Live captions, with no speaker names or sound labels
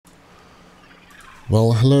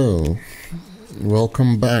Well, hello.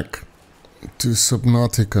 Welcome back to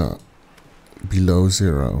Subnautica Below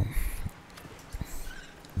Zero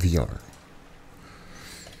VR.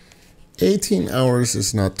 18 hours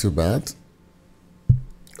is not too bad.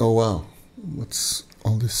 Oh wow, what's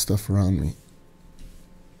all this stuff around me?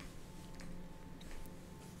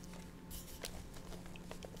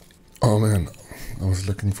 Oh man, I was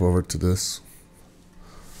looking forward to this.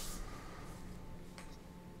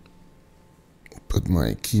 Put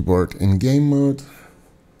my keyboard in game mode.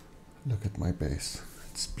 Look at my base,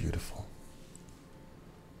 it's beautiful.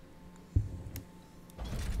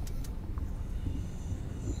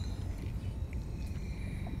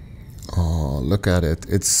 Oh, look at it,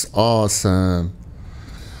 it's awesome.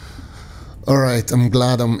 Alright, I'm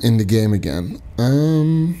glad I'm in the game again.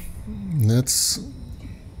 Let's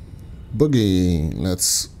boogie.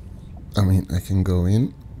 I can go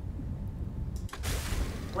in.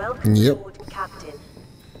 Welcome aboard, Captain.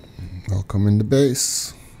 Welcome in the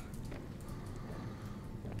base.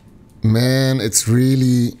 Man, it's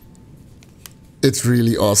really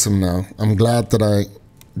awesome now. I'm glad that I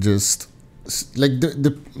just like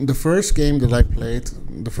the first game that I played,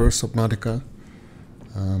 the first Subnautica.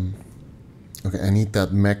 Okay, I need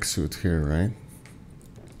that mech suit here, right?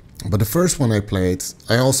 But the first one I played,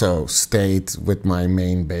 I also stayed with my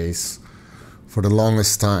main base for the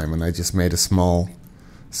longest time, and I just made a small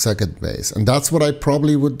second base. And that's what I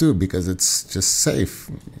probably would do, because it's just safe.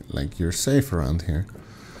 Like, you're safe around here.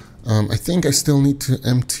 I think I still need to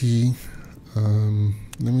empty...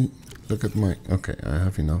 let me look at my... Okay, I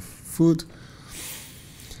have enough food.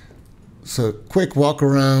 So, quick walk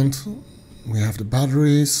around. We have the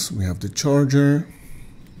batteries, we have the charger.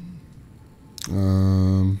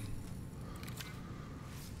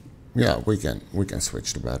 Yeah, we can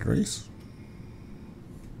switch the batteries.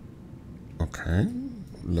 Okay,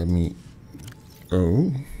 let me.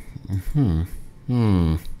 Oh,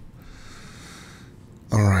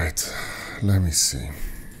 All right, let me see.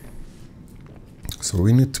 So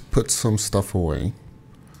we need to put some stuff away.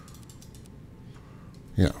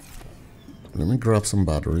 Yeah, let me grab some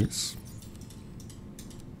batteries,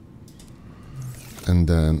 and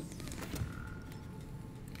then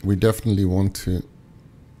we definitely want to.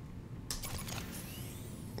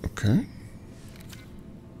 Okay.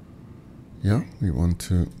 Yeah, we want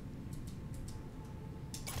to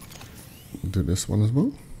do this one as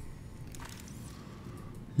well.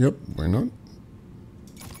 Yep, why not?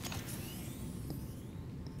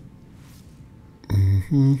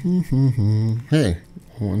 Hey,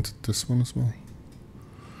 I wanted this one as well.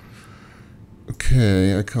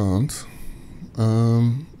 Okay, I can't.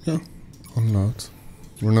 Yeah, unload.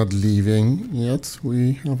 We're not leaving yet.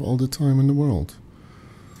 We have all the time in the world.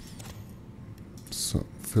 So,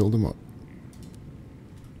 fill them up.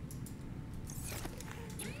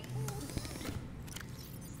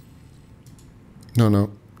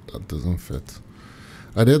 No, that doesn't fit.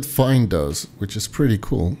 I did find those, which is pretty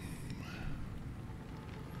cool.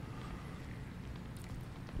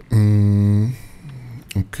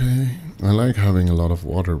 Okay, I like having a lot of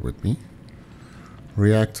water with me.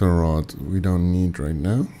 Reactor rod, we don't need right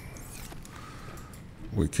now.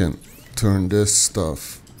 We can turn this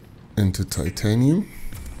stuff into titanium,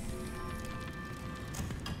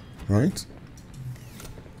 right?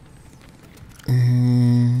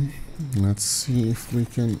 Let's see if we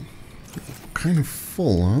can. Kind of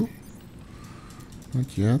full, huh?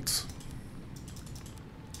 Not yet.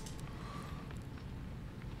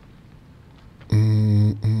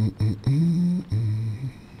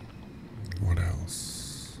 What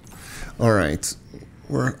else? All right,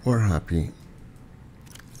 we're happy.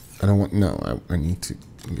 I don't want. No, I need to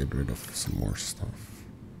get rid of some more stuff.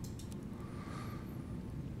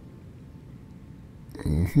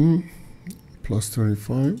 Plus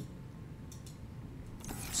 35.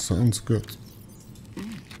 Sounds good.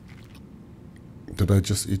 Did I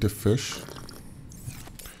just eat a fish?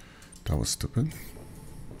 That was stupid.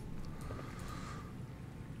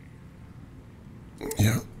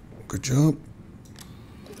 Yeah, good job.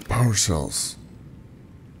 Power cells.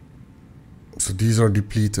 So these are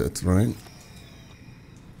depleted, right?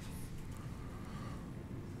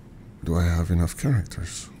 Do I have enough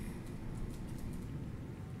characters?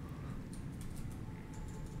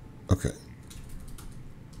 Okay.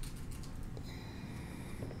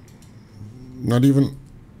 Not even.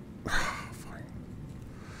 Fine.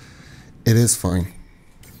 It is fine.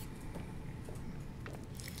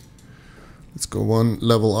 Let's go one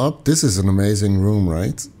level up. This is an amazing room,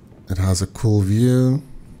 right? It has a cool view,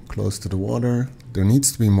 close to the water. There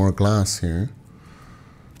needs to be more glass here.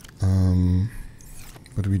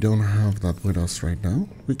 But we don't have that with us right now.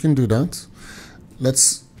 We can do that.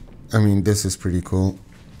 I mean, this is pretty cool.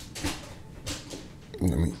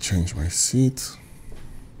 Let me change my seat.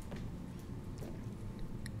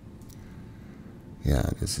 Yeah,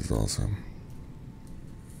 this is awesome.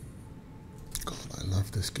 God, I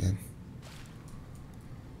love this game.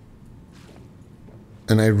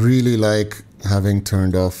 And I really like having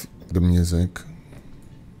turned off the music.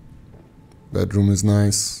 Bedroom is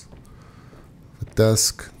nice. The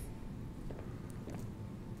desk.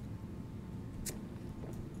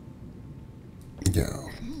 Yeah,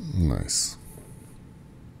 nice.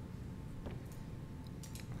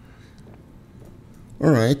 All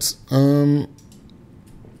right.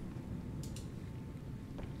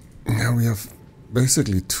 Now we have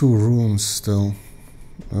basically 2 rooms still.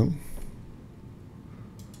 Oh.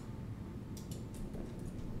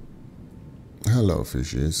 Hello,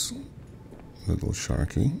 fishes. Little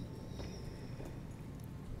sharky.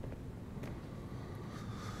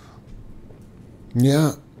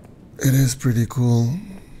 Yeah, it is pretty cool.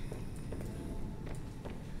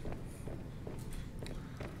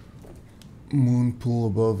 Moon pool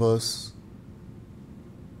above us.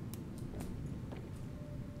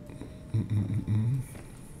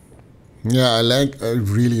 Yeah, I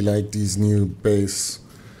really like these new base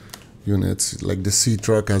units. Like the sea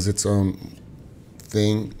truck has its own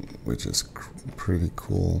thing, which is pretty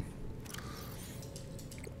cool.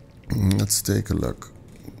 Let's take a look.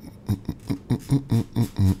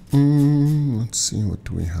 Let's see, what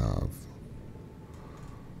do we have?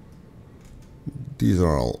 These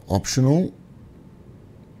are all optional.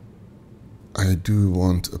 I do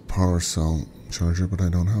want a power cell charger, but I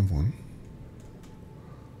don't have one.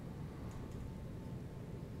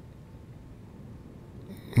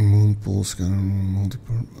 Moon pool scanner,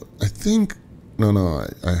 multiple. I think no,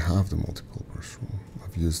 I have the multiple purpose room.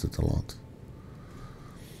 I've used it a lot.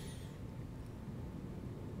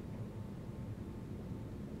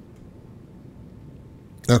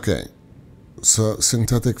 Okay, so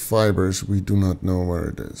synthetic fibers, we do not know where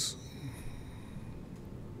it is.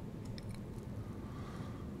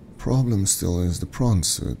 Problem still is the prawn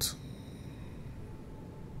suit.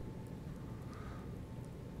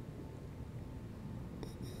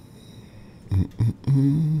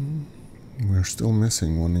 We're still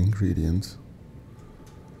missing one ingredient.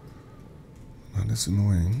 That is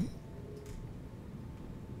annoying.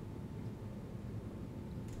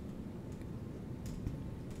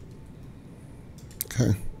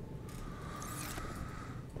 Okay.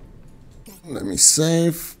 Let me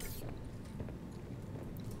save.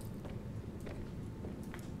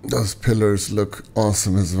 Those pillars look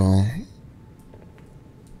awesome as well.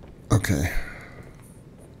 Okay.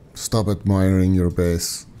 Stop admiring your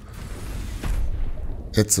base.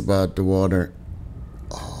 It's about the water.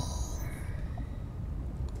 Oh.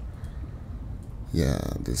 Yeah,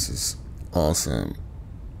 this is awesome.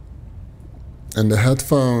 And the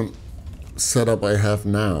headphone setup I have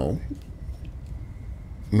now,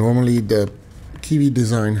 normally the Kiwi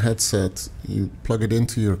Design headset, you plug it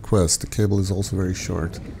into your Quest. The cable is also very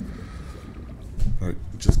short. I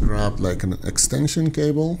just grabbed like an extension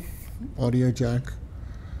cable, audio jack,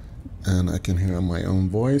 and I can hear my own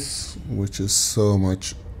voice, which is so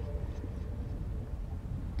much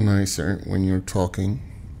nicer when you're talking.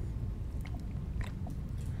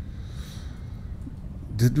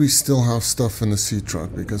 Did we still have stuff in the sea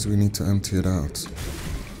truck? Because we need to empty it out.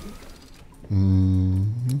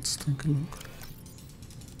 Let's take a look.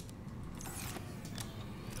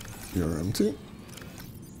 You're empty.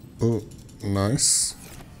 Oh, nice.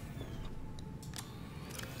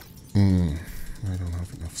 I don't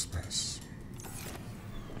have enough space.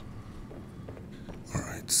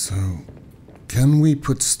 Alright, so can we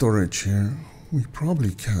put storage here? We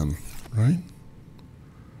probably can, right?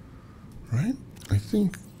 Right? I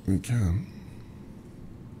think we can.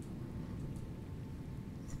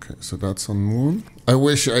 Okay, so that's on one. I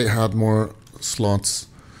wish I had more slots.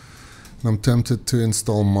 I'm tempted to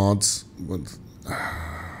install mods, but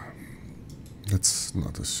that's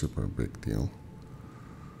not a super big deal.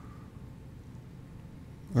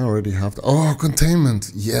 I already have the... Oh,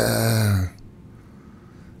 containment! Yeah!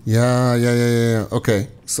 Yeah. Okay,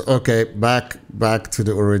 so okay, back to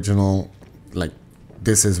the original. Like,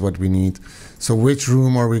 this is what we need. So which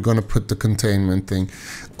room are we gonna put the containment thing?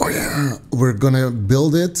 Oh yeah, we're gonna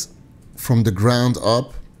build it from the ground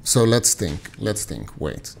up. So let's think.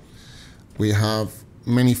 Wait, we have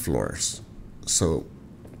many floors, so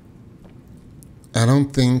I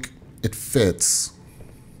don't think it fits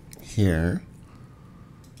here.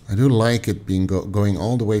 I do like it being going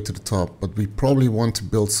all the way to the top, but we probably want to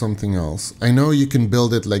build something else. I know you can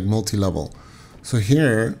build it like multi-level. So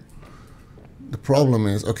here, The problem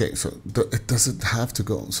is, okay, so it doesn't have to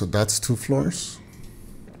go. So that's 2 floors.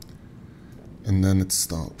 And then it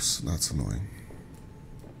stops. That's annoying.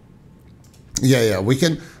 Yeah, we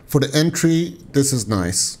can, for the entry, this is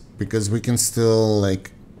nice. Because we can still,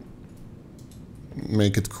 like,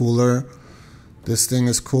 make it cooler. This thing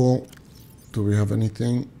is cool. Do we have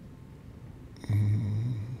anything?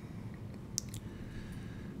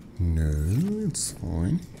 No, it's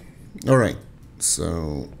fine. Alright,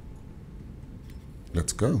 so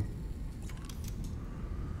let's go.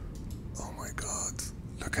 Oh my god,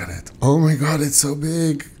 look at it. Oh my god, it's so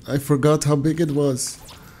big. I forgot how big it was.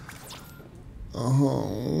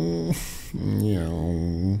 Oh,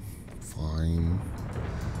 yeah, fine.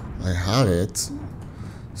 I have it.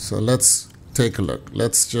 So let's take a look.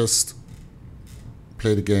 Let's just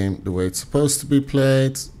play the game the way it's supposed to be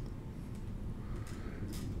played.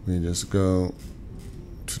 We just go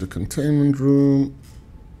to the containment room,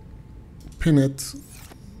 pin it.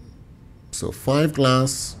 So 5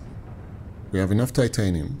 glass. We have enough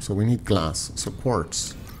titanium, so we need glass. So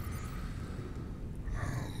quartz.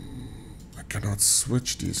 I cannot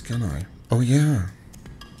switch these, can I? Oh yeah.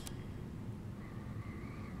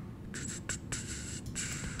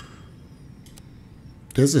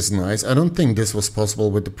 This is nice. I don't think this was possible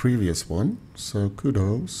with the previous one, so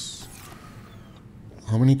kudos.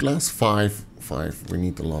 How many glass? 5. 5. We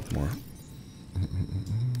need a lot more.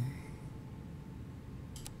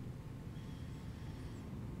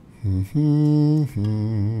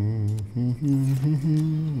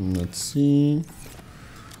 Let's see.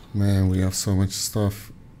 Man, we have so much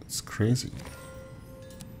stuff. It's crazy.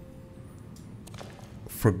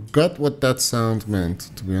 Forgot what that sound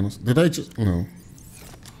meant, to be honest. Did I just... No.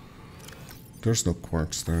 There's no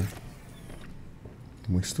quartz there.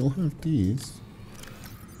 We still have these.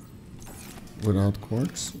 Without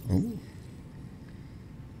quartz? Oh.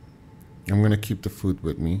 I'm gonna keep the food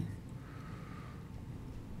with me.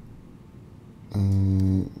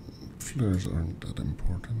 Flares aren't that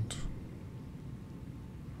important.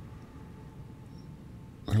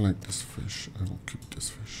 I like this fish. I will keep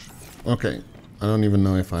this fish. Okay. I don't even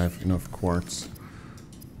know if I have enough quartz.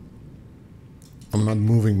 I'm not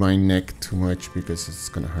moving my neck too much because it's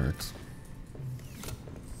gonna hurt.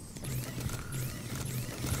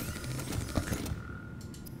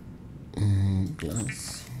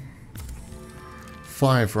 Glass.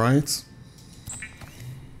 5, right?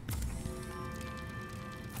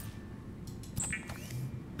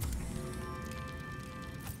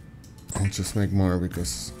 I'll just make more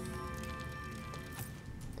because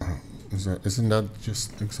isn't that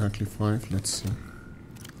just exactly 5? Let's see.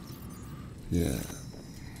 Yeah.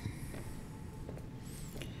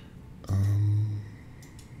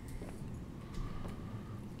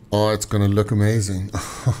 Oh, it's gonna look amazing.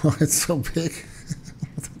 Oh, it's so big.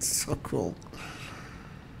 That's so cool.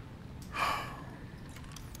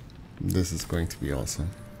 This is going to be awesome.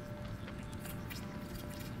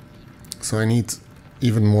 So I need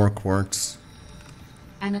even more quartz.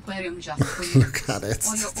 An aquarium just for you. Look at it.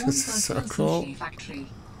 Or your own This is so personal cool. sushi factory.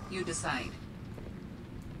 You decide.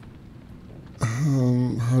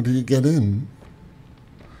 How do you get in?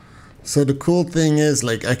 So the cool thing is,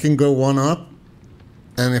 like, I can go one up,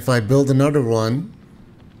 and if I build another one,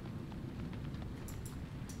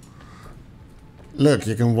 look,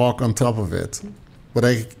 you can walk on top of it. But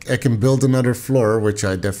I can build another floor, which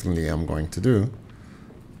I definitely am going to do.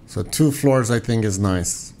 So 2 floors I think is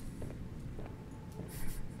nice.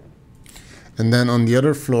 And then on the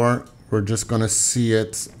other floor, we're just gonna see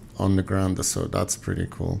it on the ground, so that's pretty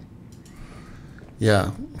cool.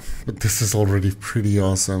 Yeah, but this is already pretty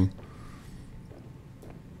awesome.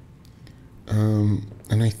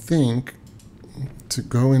 And I think to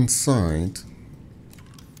go inside,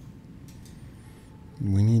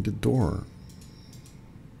 we need a door.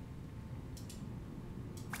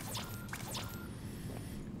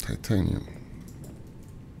 Titanium.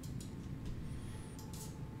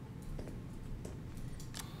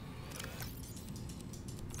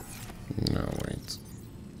 No, wait.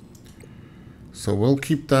 So we'll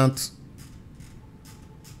keep that.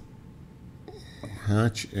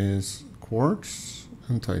 Hatch is quartz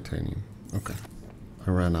and titanium. Okay. I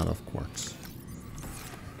ran out of quartz.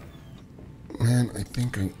 Man, I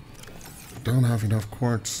think I don't have enough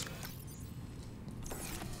quartz.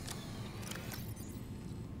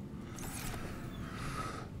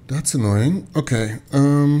 That's annoying. Okay.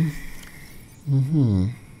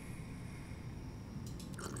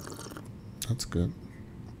 That's good.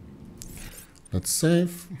 Let's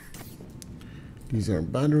save. These are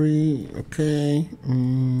battery. Okay.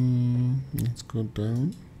 Let's go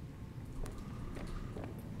down.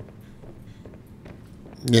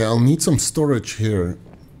 Yeah, I'll need some storage here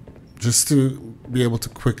just to be able to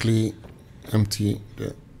quickly empty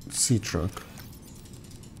the sea truck.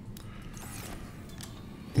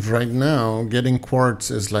 Right now, getting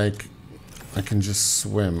quartz is like I can just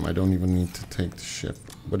swim. I don't even need to take the ship.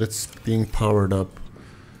 But it's being powered up.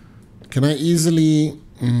 Can I easily...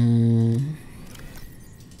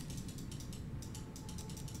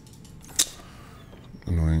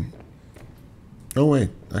 Annoying. Oh wait,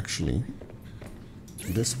 actually,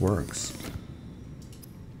 this works.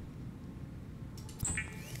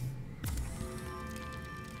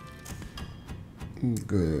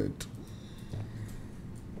 Good.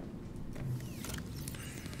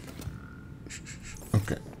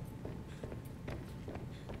 Okay.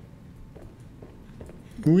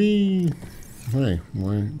 Whee! Hey,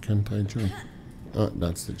 why can't I jump? Oh,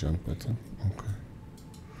 that's the jump button. Okay.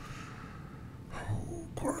 Oh,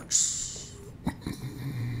 quartz.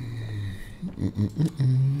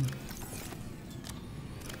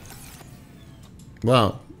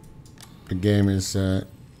 Wow. The game is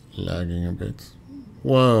lagging a bit.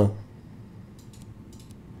 Whoa.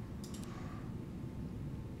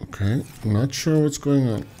 Okay, I'm not sure what's going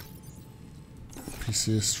on. PC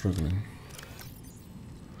is struggling.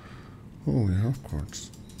 Oh, we have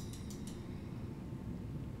quartz.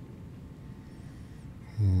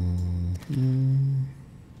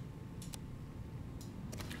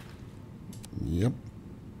 Yep.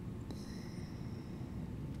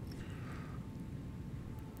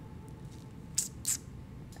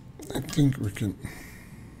 I think we can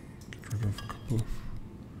get rid of a couple of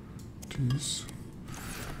these.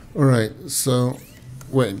 Alright, so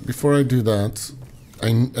wait, before I do that,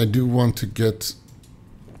 I do want to get...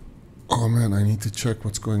 Oh man, I need to check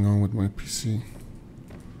what's going on with my PC.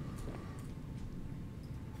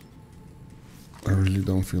 I really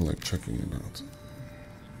don't feel like checking it out.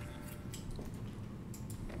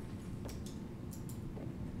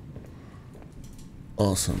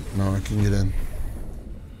 Awesome, now I can get in.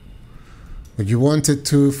 But you wanted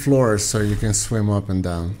 2 floors so you can swim up and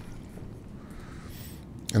down.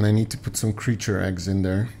 And I need to put some creature eggs in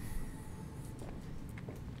there.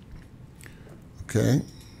 Okay.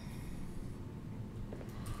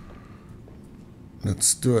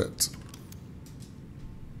 Let's do it.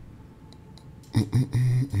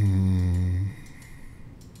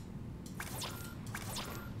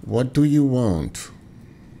 What do you want?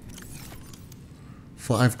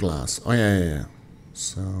 5 glass. Oh yeah.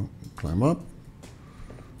 So climb up.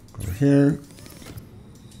 Go here.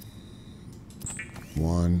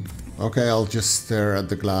 1. Okay, I'll just stare at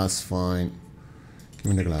the glass. Fine.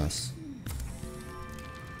 Give me the glass.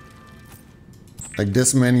 Like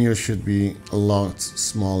this menu should be a lot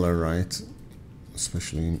smaller, right?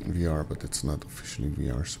 Especially in VR, but it's not officially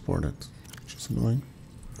VR supported, which is annoying.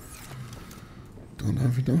 Don't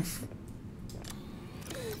have enough.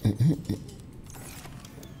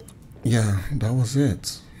 Yeah, that was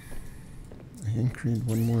it. I can create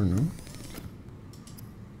one more, no?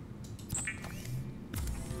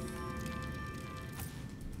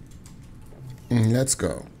 Let's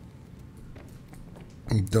go.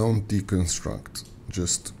 Don't deconstruct,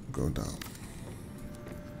 just go down.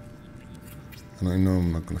 And I know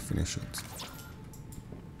I'm not gonna finish it.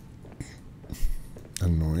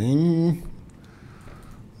 Annoying.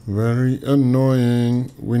 Very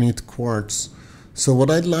annoying. We need quartz. So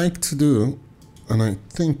what I'd like to do, and I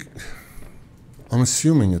think, I'm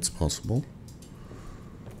assuming it's possible.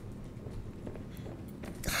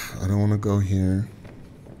 I don't want to go here.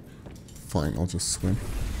 Fine, I'll just swim.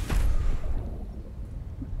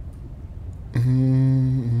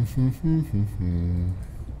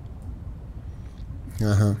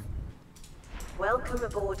 Welcome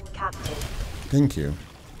aboard, Captain. Thank you.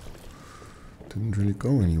 Didn't really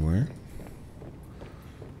go anywhere.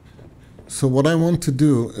 So what I want to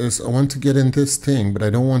do is I want to get in this thing, but I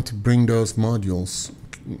don't want to bring those modules.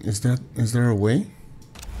 Is there a way?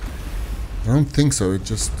 I don't think so. It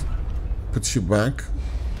just puts you back.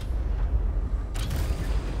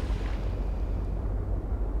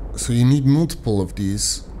 So you need multiple of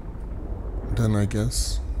these, then I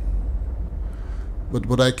guess. But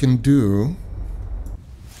what I can do...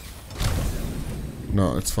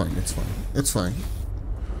 No, it's fine, it's fine, it's fine.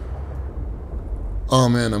 Oh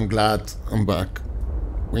man, I'm glad I'm back.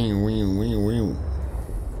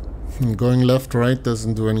 Going left, right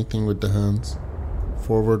doesn't do anything with the hands.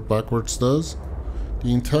 Forward, backwards does.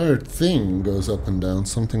 The entire thing goes up and down,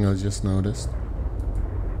 something I just noticed.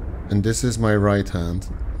 And this is my right hand,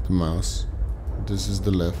 the mouse. This is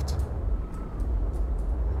the left.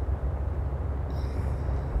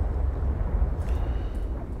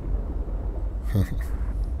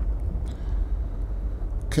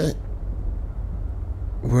 Okay.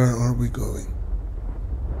 Where are we going?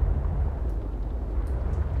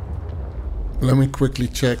 Let me quickly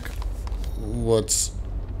check what's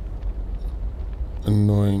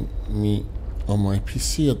annoying me on my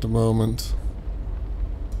PC at the moment.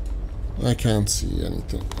 I can't see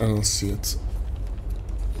anything. I don't see it.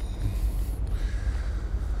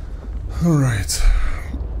 Alright.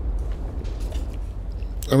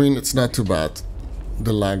 I mean, it's not too bad.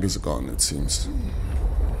 The lag is gone, it seems.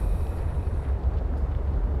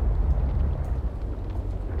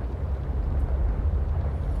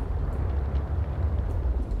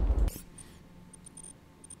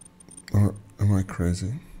 Or am I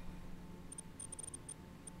crazy?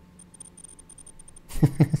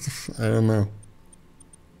 I don't know.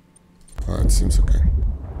 Oh, it seems okay.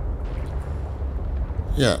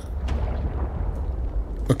 Yeah.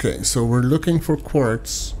 Okay, so we're looking for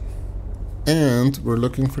quartz, and we're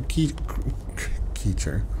looking for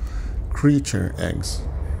creature eggs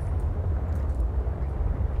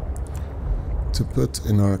to put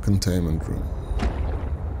in our containment room.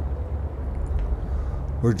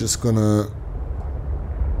 We're just gonna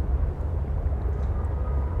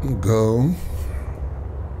go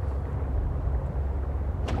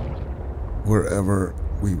wherever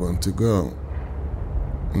we want to go.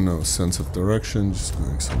 No sense of direction, just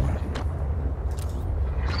going somewhere.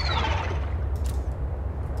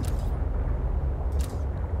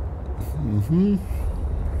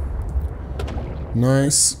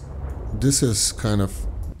 Nice. This is kind of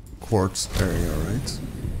quartz area, right?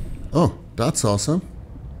 Oh, that's awesome.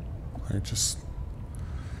 I just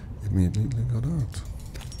immediately got out.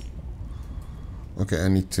 Okay, I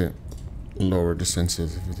need to lower the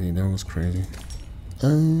sensitivity. That was crazy.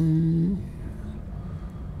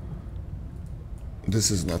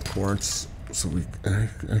 This is not quartz, so we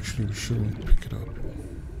actually shouldn't pick it up.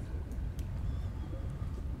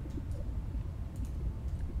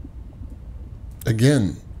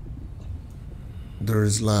 Again, there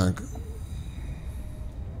is lag.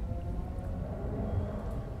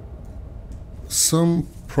 Some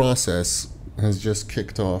process has just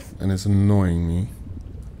kicked off and is annoying me,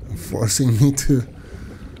 forcing me to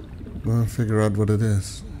go and figure out what it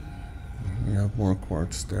is. We have more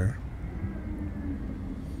quartz there.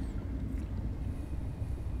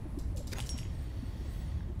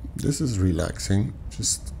 This is relaxing,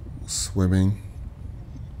 just swimming,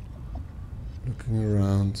 looking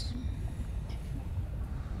around,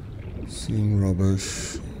 seeing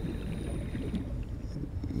rubbish.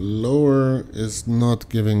 Lower is not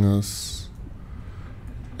giving us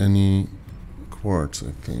any quartz,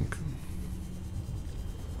 I think.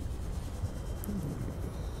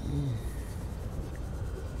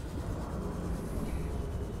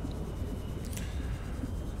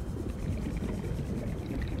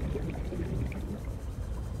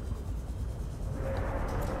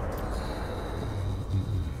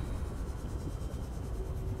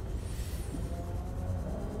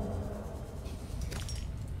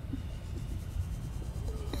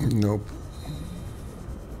 Nope.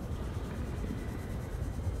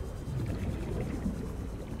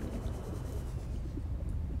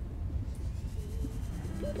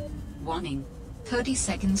 Warning. 30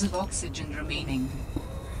 seconds of oxygen remaining.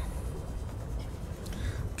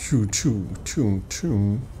 Choo choo choo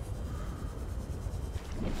choo.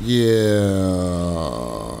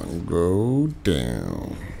 Yeah, go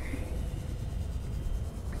down.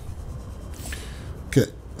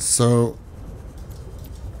 Okay, so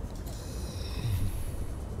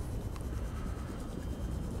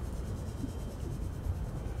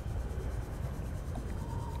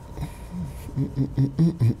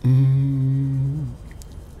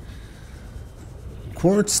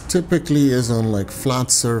quartz typically is on like flat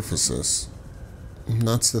surfaces.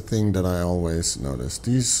 That's the thing that I always notice.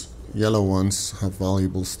 These yellow ones have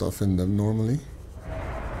valuable stuff in them normally.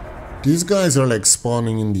 These guys are like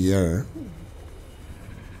spawning in the air,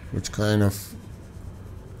 which kind of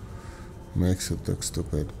makes it look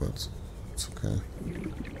stupid, but it's okay.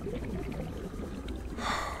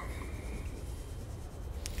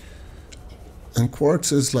 And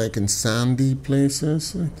quartz is like in sandy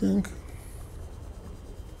places, I think.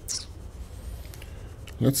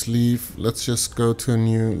 Let's leave. Let's just go to a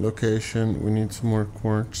new location. We need some more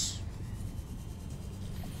quartz.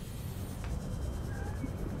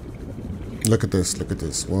 Look at this. Look at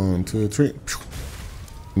this. 1, 2, 3.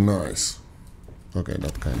 Nice. Okay,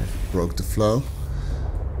 that kind of broke the flow.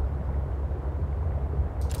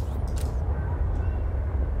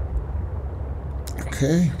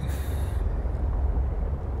 Okay.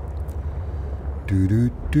 Do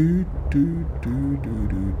do do do do do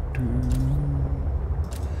do do.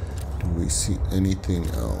 Do we see anything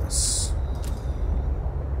else?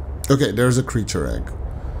 Okay, there's a creature egg.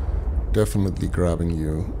 Definitely grabbing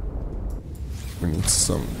you. We need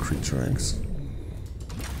some creature eggs.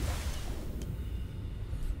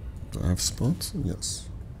 Do I have spots? Yes.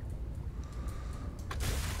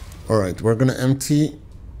 Alright, we're gonna empty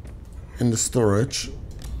in the storage.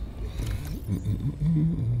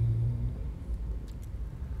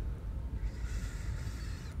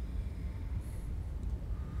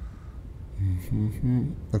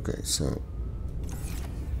 Okay, so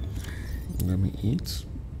let me eat.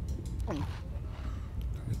 Let me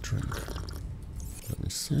drink. Let me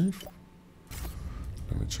save.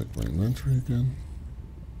 Let me check my inventory again.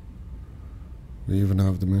 We even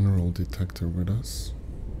have the mineral detector with us.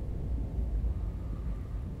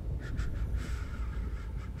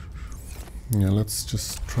 Yeah, let's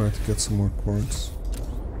just try to get some more quartz.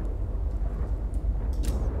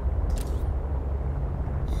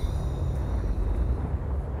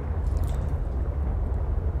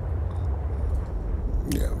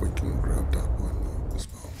 Yeah, we can grab that one as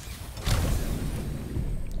well.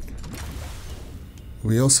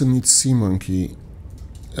 We also need sea monkey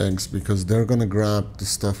eggs because they're gonna grab the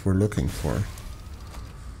stuff we're looking for.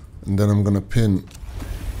 And then I'm gonna pin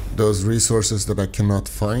those resources that I cannot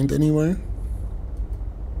find anywhere.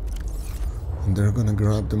 And they're gonna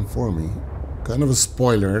grab them for me. Kind of a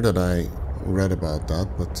spoiler that I read about that,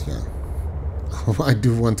 but yeah. I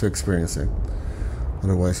do want to experience it.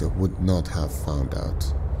 Otherwise I would not have found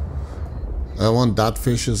out. I want that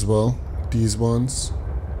fish as well. These ones.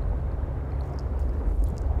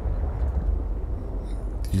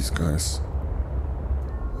 These guys.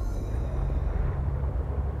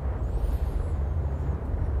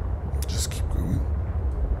 Just keep going.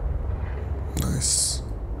 Nice.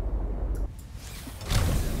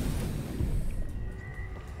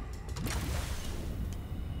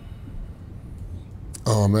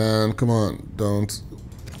 Oh man, come on, don't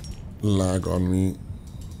lag on me.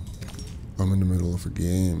 I'm in the middle of a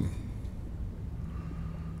game.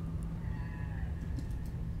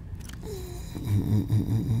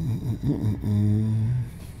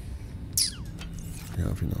 We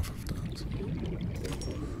have enough of that.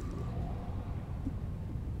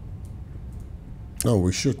 Oh,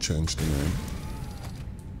 we should change the name.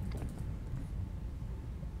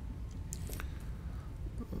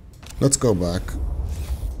 Let's go back.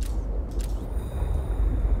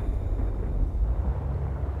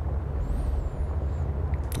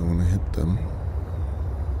 Don't want to hit them.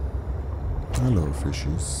 Hello,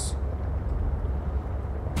 fishies.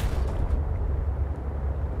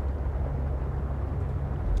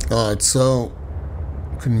 Oh, it's so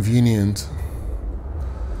convenient.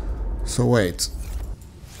 So wait.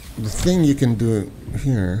 The thing you can do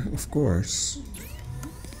here, of course,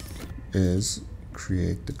 is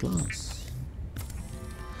create the glass.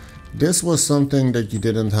 This was something that you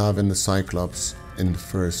didn't have in the Cyclops in the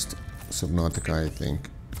first Subnautica, I think.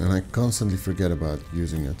 And I constantly forget about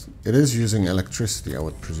using it. It is using electricity, I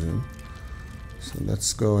would presume. So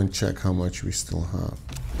let's go and check how much we still have.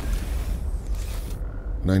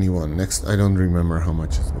 91. Next, I don't remember how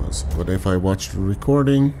much it was. But if I watch the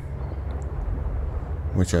recording,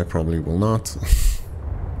 which I probably will not,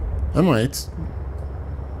 I might.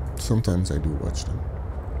 Sometimes I do watch them.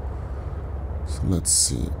 So let's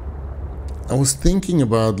see. I was thinking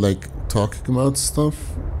about like talking about stuff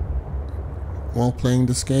while playing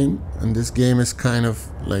this game, and this game is kind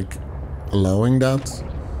of like allowing that.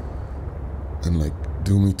 And like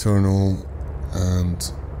Doom Eternal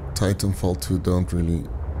and Titanfall 2 don't really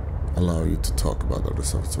allow you to talk about other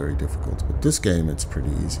stuff. It's very difficult. But this game, it's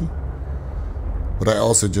pretty easy. But I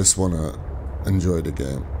also just want to enjoy the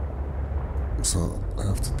game. So I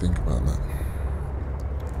have to think about that.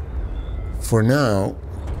 For now...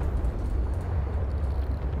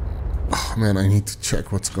 Oh man, I need to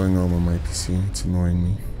check what's going on my PC. It's annoying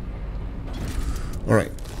me.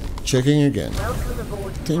 Alright. Checking again. Welcome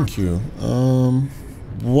aboard. Thank you.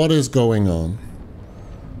 What is going on?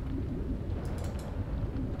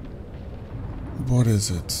 What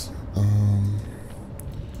is it?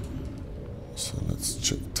 So let's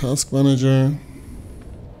check Task Manager.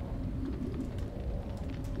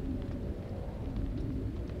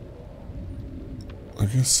 I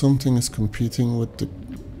guess something is competing with the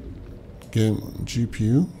game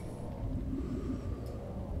GPU.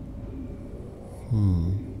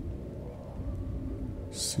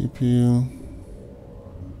 CPU,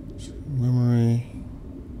 memory.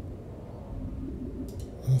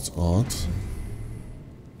 That's odd.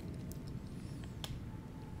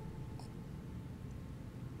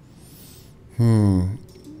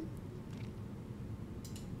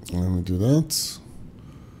 Let me do that.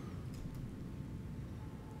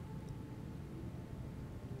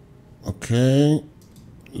 Okay,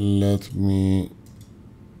 let me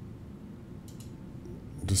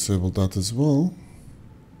disable that as well.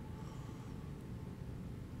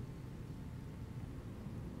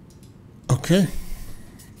 Okay,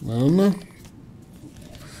 I don't know.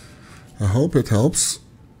 I hope it helps.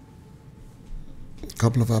 A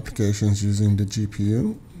couple of applications using the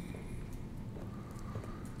GPU.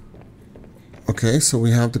 Okay, so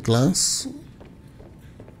we have the glass.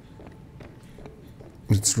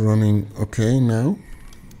 It's running okay now.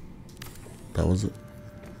 That was it.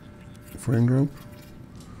 Frame drop.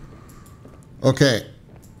 Okay.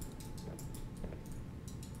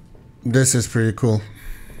 This is pretty cool.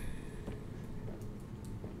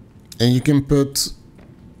 And you can put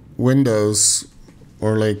windows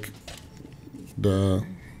or like the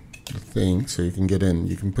thing so you can get in.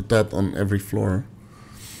 You can put that on every floor,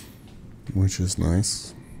 which is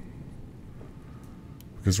nice.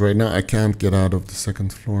 Because right now I can't get out of the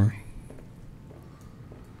second floor.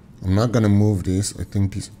 I'm not gonna move these. I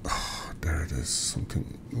think these. Oh, there it is. Something.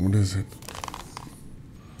 What is it?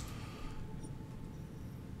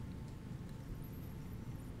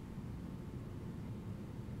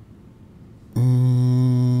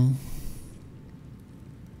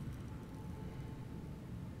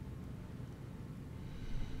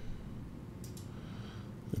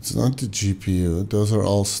 It's not the GPU. Those are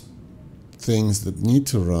all things that need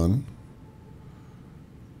to run.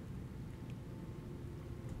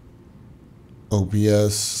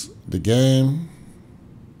 OBS, the game,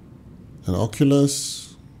 and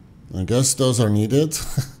Oculus. I guess those are needed.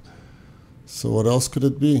 So what else could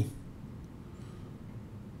it be?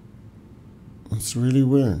 It's really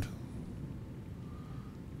weird.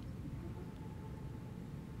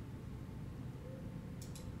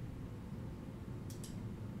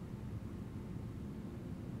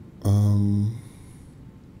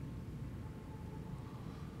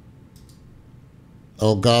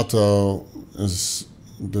 Elgato is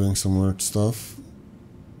doing some weird stuff.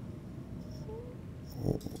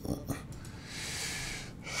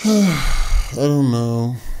 I don't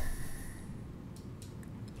know.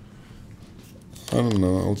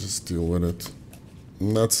 I'll just deal with it.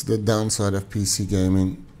 And that's the downside of PC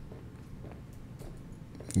gaming.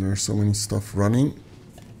 There's so many stuff running.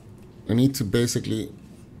 I need to basically...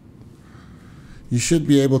 You should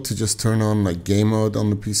be able to just turn on like game mode on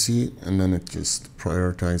the PC and then it just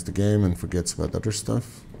prioritizes the game and forgets about other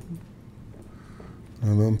stuff. I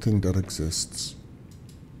don't think that exists.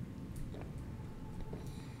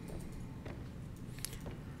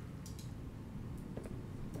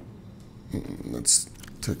 Let's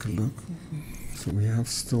take a look. So we have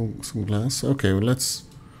still some glass. Okay, well, let's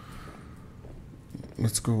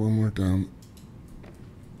go one more down.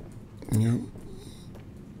 Yep.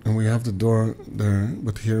 And we have the door there,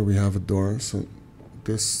 but here we have a door, so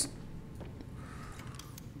this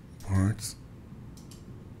part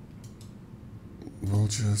we'll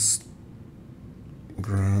just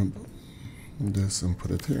grab this and put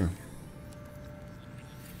it here.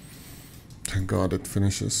 Thank God it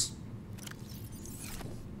finishes.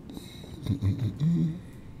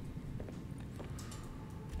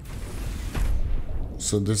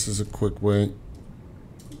 So this is a quick way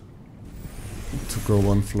to go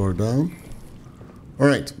one floor down.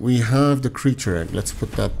 Alright, we have the creature egg. Let's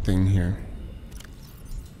put that thing here.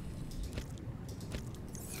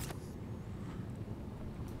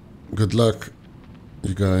 Good luck,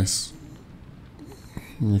 you guys.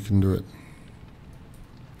 You can do it.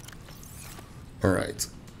 Alright.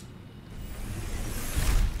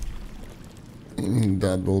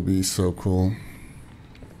 That will be so cool.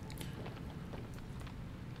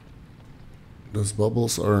 Those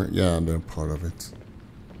bubbles are, yeah, they're part of it.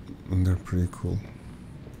 And they're pretty cool.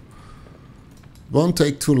 Won't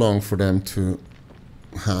take too long for them to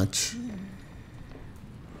hatch.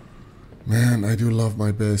 Man, I do love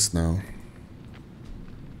my base now.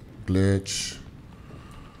 Glitch.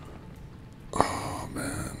 Oh,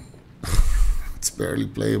 man. It's barely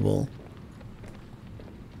playable.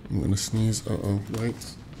 I'm gonna sneeze. Uh-oh,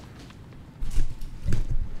 wait.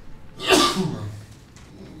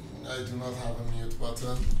 I do not have a mute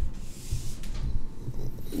button.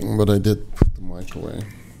 But I did put the mic away.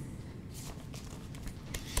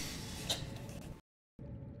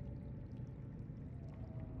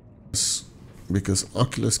 Because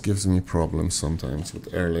Oculus gives me problems sometimes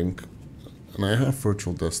with AirLink. And I have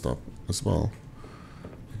virtual desktop as well.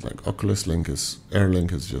 Like Oculus Link is,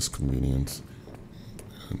 AirLink is just convenient.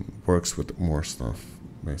 And works with more stuff,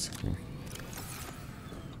 basically.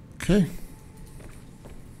 Okay.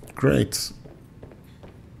 Great.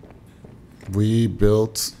 We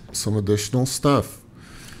built some additional stuff.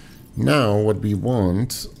 Now what we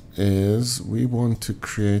want is we want to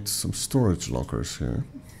create some storage lockers here.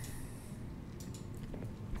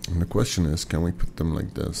 And the question is, can we put them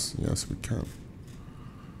like this? Yes, we can.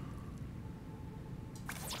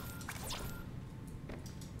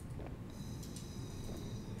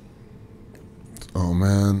 Oh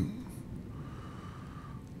man,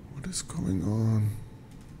 what is going on?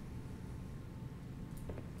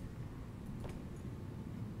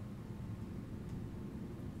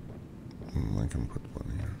 I can put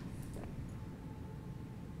one here.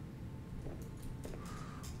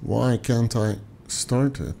 Why can't I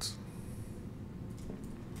start it?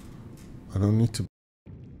 I don't need to.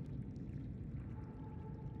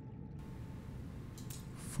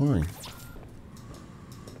 Fine.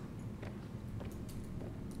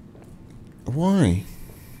 Why?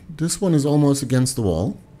 This one is almost against the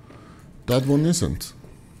wall. That one isn't.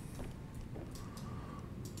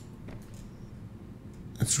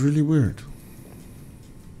 It's really weird.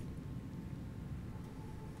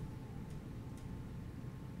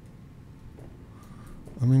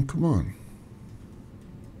 I mean, come on.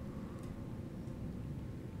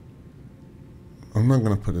 I'm not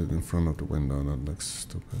gonna put it in front of the window, that looks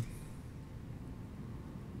stupid.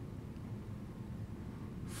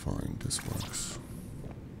 Fine, this works.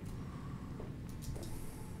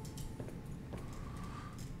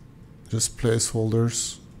 Just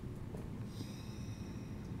placeholders.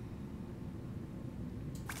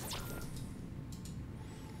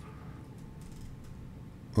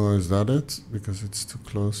 Oh, is that it? Because it's too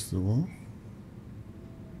close to the wall?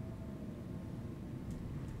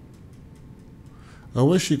 I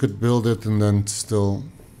wish you could build it and then still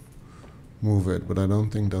move it, but I don't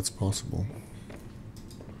think that's possible.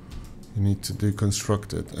 You need to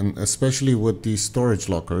deconstruct it, and especially with these storage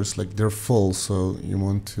lockers, like they're full, so you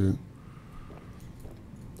want to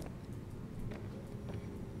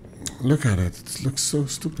look at it. It looks so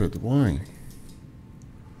stupid. Why?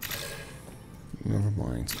 Never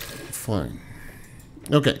mind. Fine.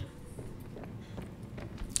 Okay.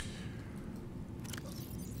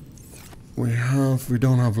 We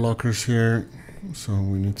don't have lockers here, so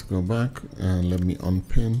we need to go back and let me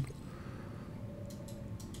unpin.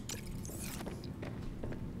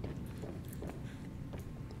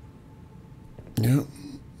 Yeah.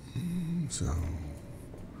 So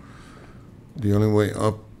the only way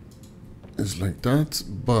up is like that,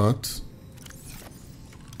 but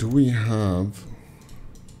do we have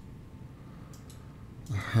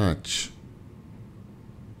a hatch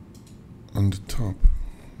on the top?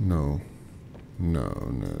 No. No.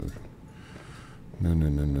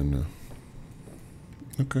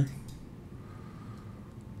 Okay.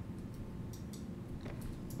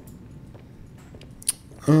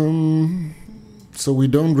 So we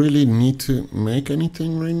don't really need to make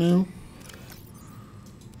anything right now,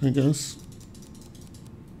 I guess.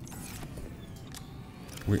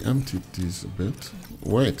 We emptied these a bit.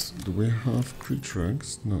 Wait, do we have creature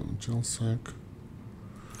eggs? No, gel sack.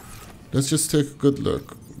 Let's just take a good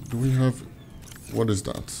look. Do we have... What is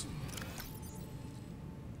that?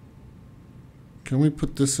 Can we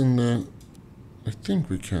put this in the... I think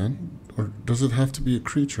we can. Or does it have to be a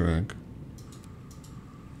creature egg?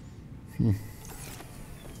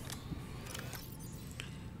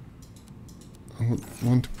 I would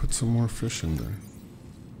want to put some more fish in there.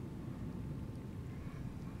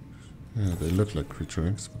 Yeah, they look like creature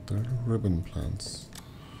eggs, but they're ribbon plants.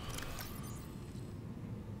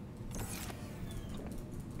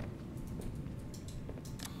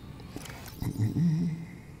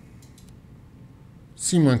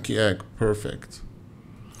 Sea monkey egg, perfect.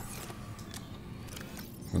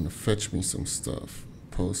 I'm gonna fetch me some stuff.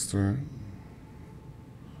 Poster.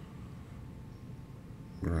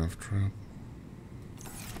 Graph trap.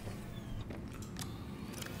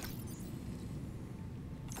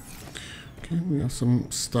 Okay, we have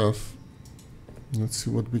some stuff. Let's see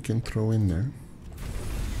what we can throw in there.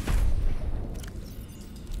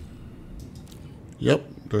 Yep,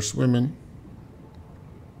 they're swimming.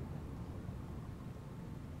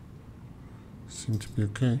 Seem to be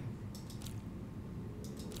okay.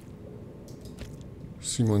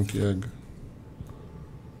 Sea monkey egg.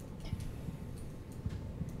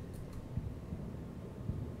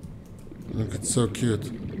 Look, it's so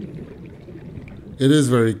cute. It is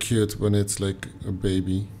very cute when it's like a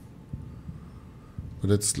baby. But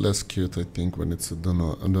it's less cute, I think, when it's an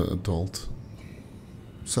adult.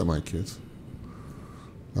 Semi-cute.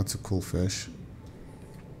 That's a cool fish.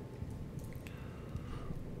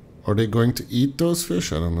 Are they going to eat those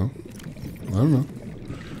fish? I don't know. I don't know.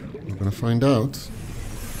 We're gonna find out.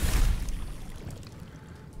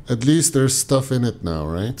 At least there's stuff in it now,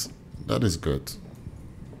 right? That is good.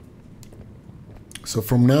 So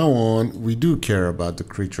from now on, we do care about the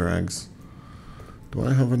creature eggs. Do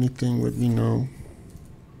I have anything with me now?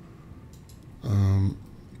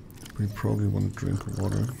 We probably want to drink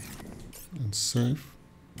water and save.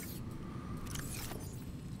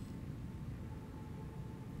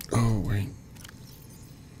 Oh, wait.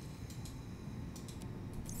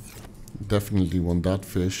 Definitely want that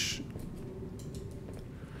fish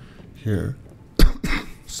here.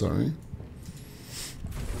 Sorry.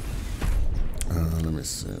 Let me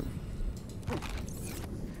see.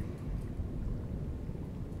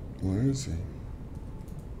 Where is he?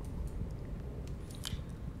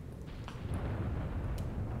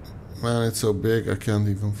 Man, it's so big I can't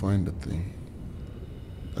even find the thing.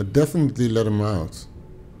 I definitely let him out.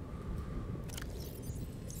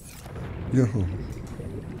 Yo.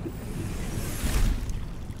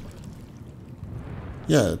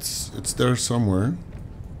 Yeah, it's there somewhere.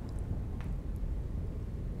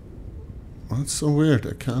 That's so weird,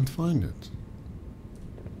 I can't find it.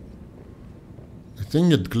 I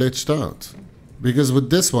think it glitched out. Because with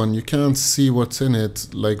this one, you can't see what's in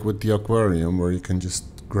it, like with the aquarium, where you can just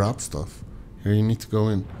grab stuff. Here you need to go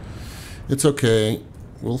in. It's okay,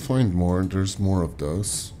 we'll find more, there's more of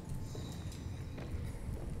those.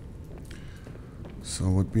 So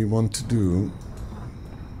what we want to do...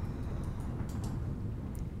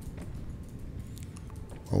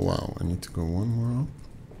 Oh wow, I need to go one more up.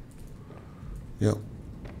 Yep.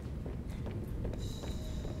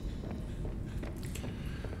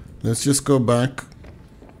 Let's just go back.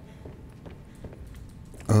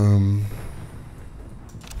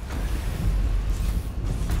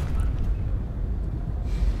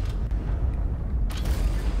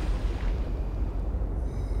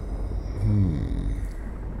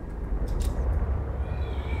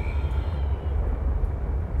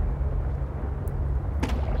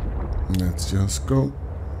 Let's just go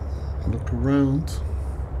look around.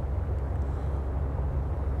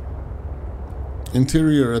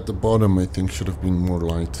 Interior at the bottom, I think, should have been more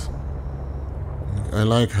light. I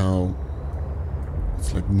like how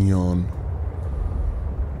it's like neon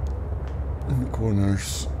in the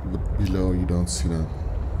corners, but below you don't see that.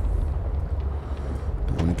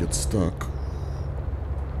 Don't want to get stuck.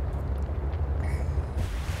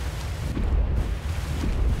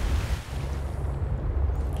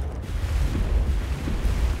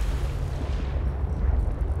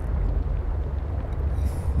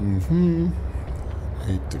 Mm-hmm.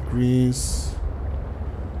 8 degrees.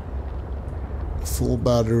 Full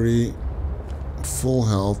battery. Full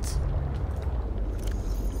health.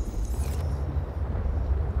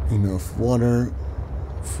 Enough water.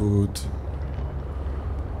 Food.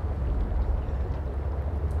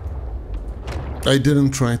 I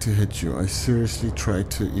didn't try to hit you. I seriously tried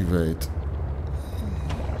to evade.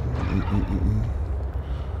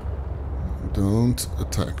 Don't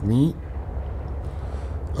attack me.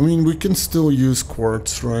 I mean, we can still use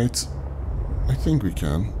quartz, right? I think we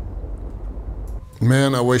can.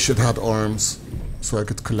 Man, I wish it had arms so I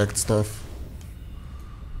could collect stuff.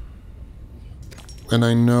 And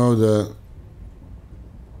I know the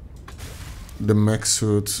mech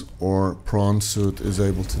suit or prawn suit is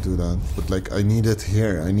able to do that. But like, I need it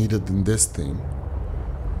here. I need it in this thing.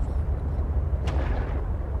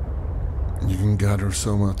 You can gather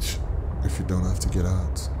so much if you don't have to get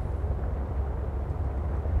out.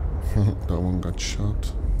 That one got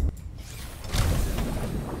shot.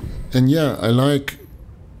 And yeah, I like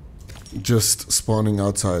just spawning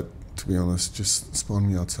outside, to be honest. Just spawn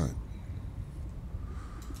me outside.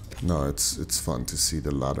 No, it's fun to see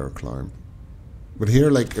the ladder climb. But here,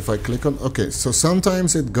 like, if I click on... Okay, so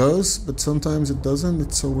sometimes it goes, but sometimes it doesn't.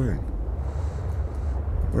 It's so weird.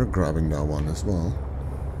 We're grabbing that one as well.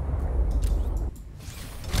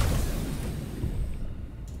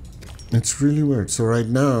 It's really weird. So right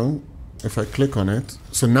now, if I click on it...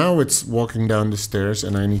 So now it's walking down the stairs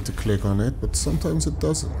and I need to click on it, but sometimes it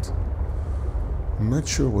doesn't. I'm not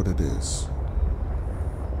sure what it is.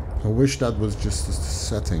 I wish that was just a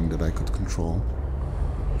setting that I could control.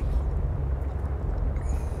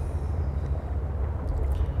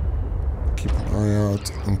 Keep an eye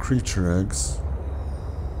out on creature eggs.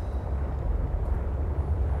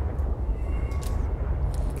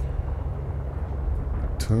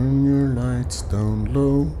 Turn your lights down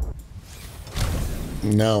low.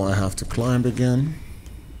 Now I have to climb again.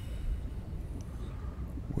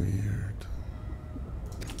 Weird.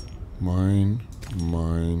 Mine,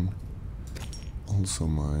 mine, also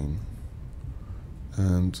mine.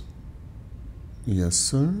 And yes,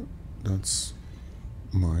 sir, that's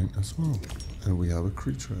mine as well. And we have a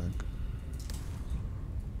creature egg.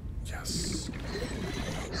 Yes.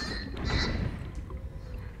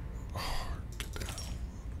 Oh, get down.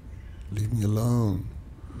 Leave me alone.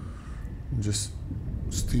 I'm just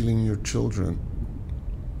stealing your children.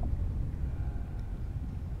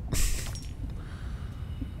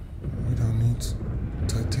 We don't need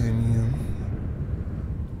titanium.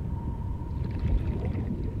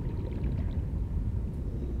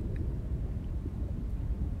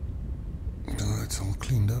 No, it's all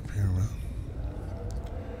cleaned up here, man.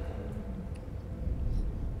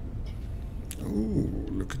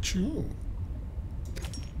 Oh, look at you.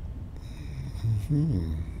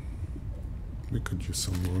 We could use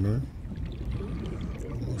some water.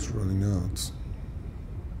 Almost running out.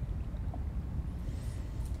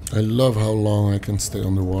 I love how long I can stay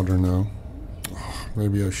underwater now. Oh,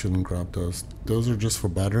 maybe I shouldn't grab those. Those are just for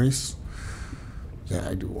batteries. Yeah,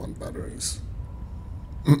 I do want batteries.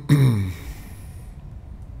 And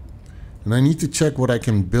I need to check what I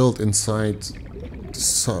can build inside the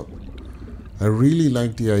sub. I really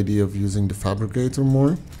like the idea of using the fabricator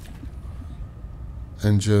more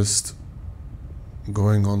and just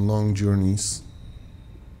going on long journeys.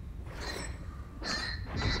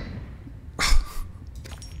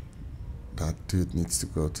 That dude needs to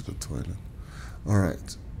go to the toilet.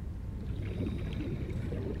 Alright. I'm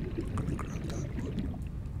gonna grab that one.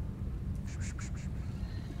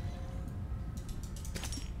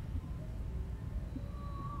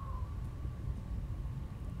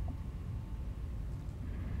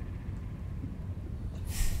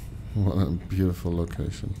 What a beautiful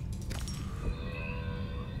location.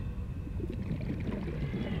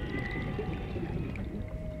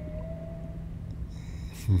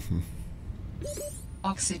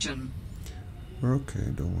 Oxygen. We're okay,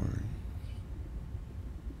 don't worry.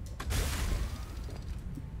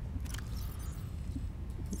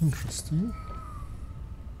 Interesting.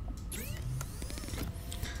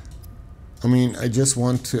 I mean, I just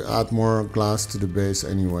want to add more glass to the base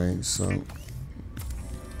anyway, so...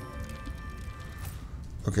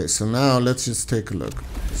 Okay, so now let's just take a look.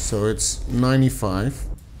 So it's 95.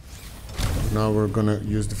 Now we're gonna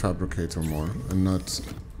use the fabricator more and not...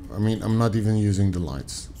 I mean, I'm not even using the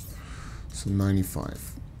lights. So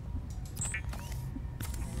 95.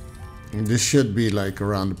 And this should be like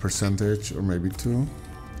around the percentage or maybe 2.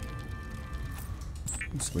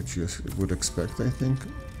 That's what you would expect, I think.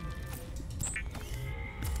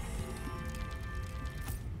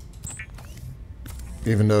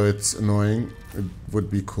 Even though it's annoying, it would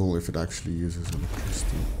be cool if it actually uses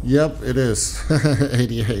electricity. Yep, it is.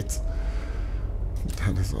 88.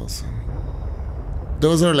 That is awesome.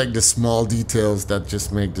 Those are like the small details that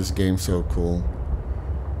just make this game so cool.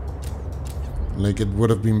 Like, it would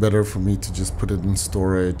have been better for me to just put it in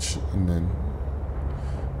storage and then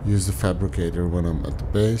use the fabricator when I'm at the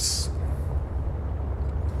base.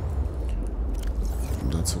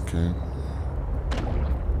 That's okay.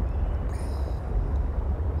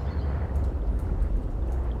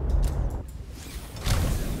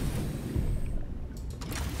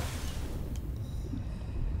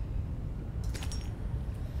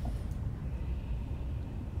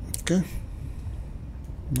 Okay.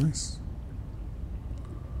 Nice.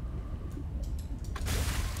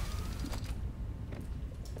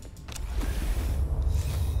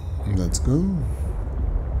 Let's go.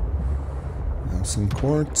 We have some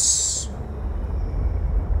quartz,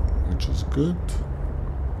 which is good.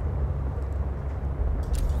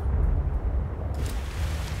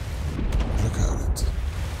 Look at it.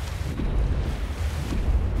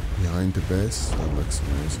 Behind the base, that looks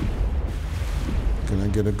amazing. Can I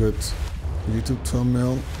get a good YouTube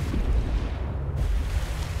thumbnail?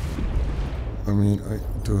 I mean, I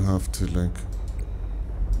do have to like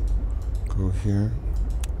go here.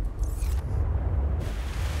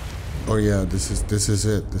 Oh yeah, this is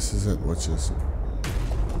it. This is it. Watch this.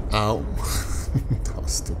 Ow. That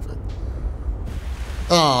was stupid.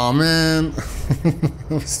 Oh man.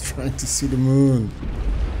 I was trying to see the moon.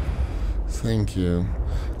 Thank you.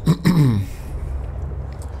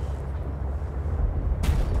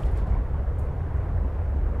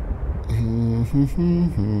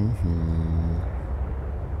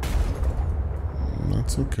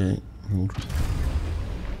 That's okay.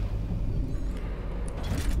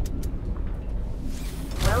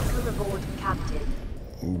 Welcome aboard, Captain.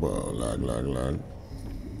 Whoa, lag.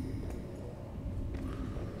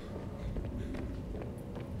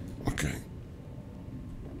 Okay.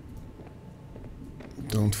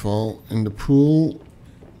 Don't fall in the pool.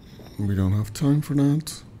 We don't have time for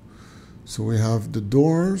that. So we have the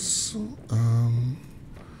doors.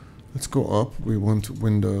 Let's go up. We want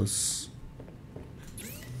windows.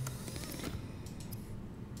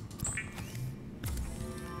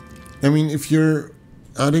 I mean, if you're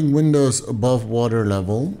adding windows above water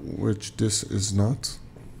level, which this is not,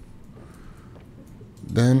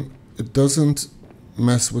 then it doesn't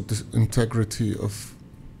mess with the integrity of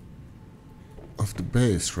the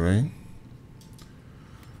base, right?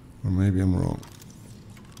 Or maybe I'm wrong.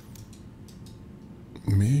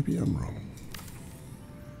 Maybe I'm wrong.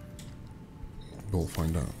 We'll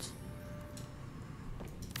find out.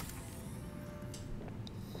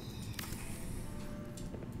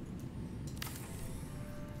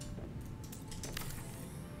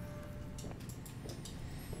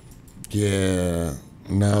 Yeah,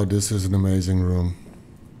 now this is an amazing room.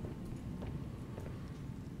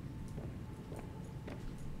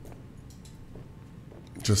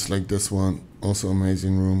 Just like this one, also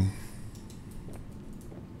amazing room.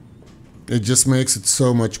 It just makes it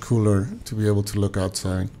so much cooler to be able to look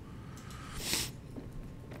outside.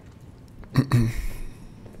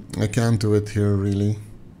 I can't do it here really.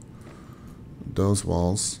 Those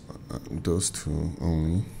walls, those two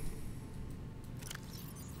only.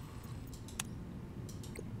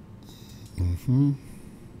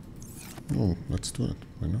 Oh, let's do it.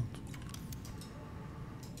 Why not?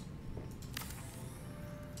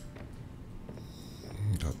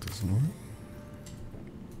 That doesn't work.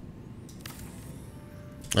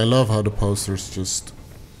 I love how the posters just...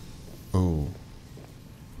 Oh.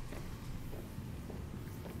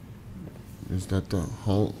 Is that the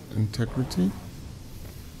hull integrity?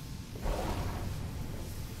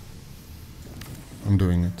 I'm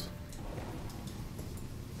doing it.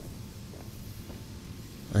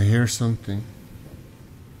 I hear something.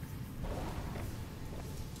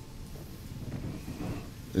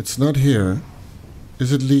 It's not here.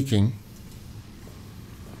 Is it leaking?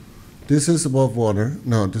 This is above water.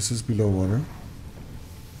 No, this is below water.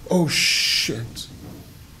 Oh shit.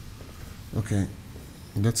 Okay,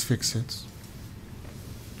 let's fix it.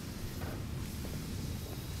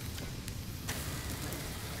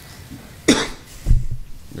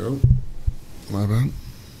 No, my bad.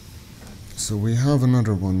 So we have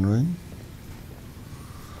another one, right?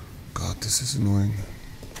 God, this is annoying.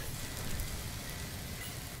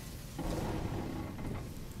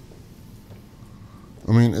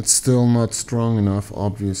 I mean, it's still not strong enough,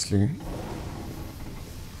 obviously.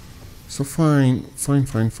 So fine.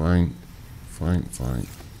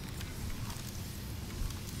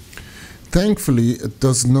 Thankfully, it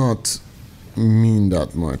does not mean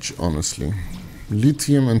that much, honestly.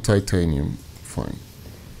 Lithium and titanium, fine.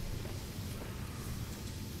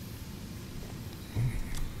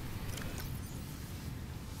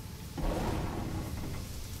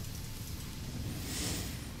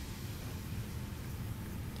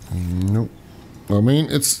 Nope. I mean,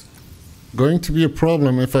 it's going to be a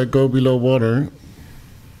problem if I go below water.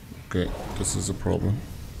 Okay, this is a problem.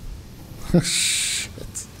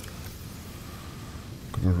 Shit.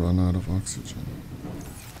 Gonna run out of oxygen.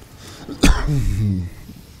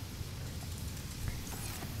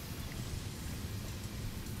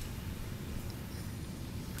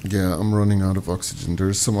 Yeah, I'm running out of oxygen.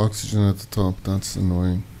 There's some oxygen at the top. That's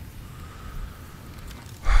annoying.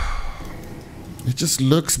 It just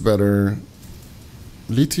looks better.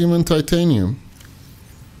 Lithium and titanium.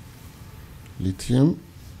 Lithium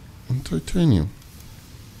and titanium.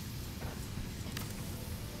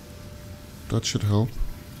 That should help.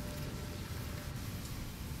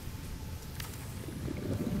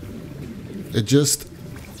 It just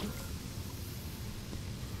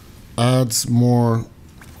adds more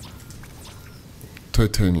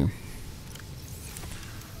titanium.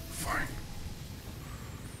 Fine.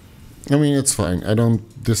 I mean, it's fine. I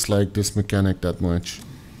don't dislike this mechanic that much.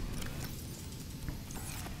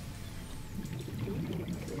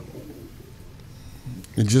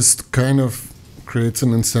 It just kind of creates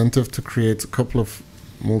an incentive to create a couple of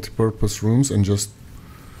multi-purpose rooms and just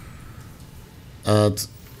add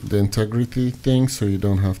the integrity thing so you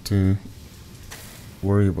don't have to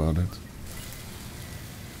worry about it.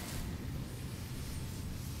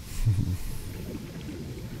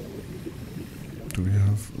 Do we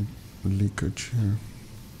have a leakage here?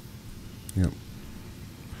 Yep.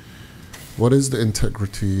 What is the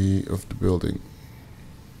integrity of the building?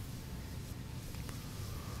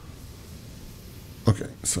 Okay,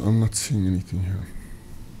 so I'm not seeing anything here.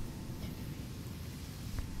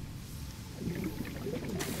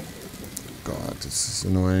 God, this is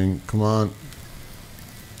annoying. Come on.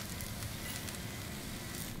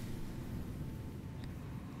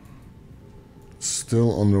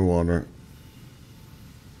 Still underwater.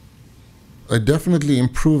 I definitely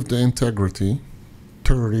improved the integrity.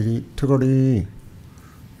 Integrity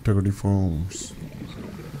forms.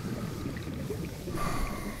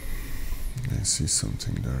 I see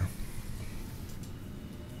something there.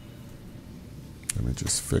 Let me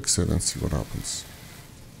just fix it and see what happens.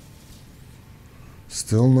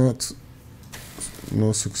 Still not,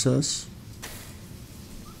 no success.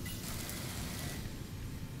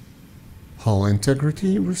 Hull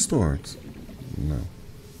integrity restored. No.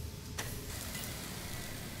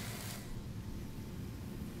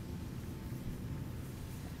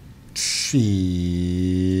 Shit.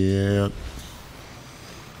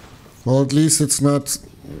 Well, at least it's not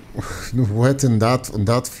wet in on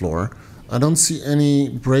that floor. I don't see any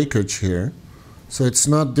breakage here. So it's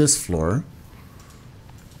not this floor.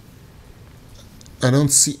 I don't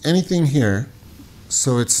see anything here.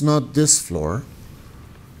 So it's not this floor.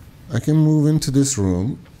 I can move into this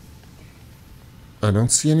room. I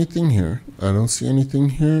don't see anything here. I don't see anything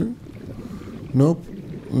here. Nope.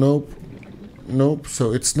 Nope. Nope.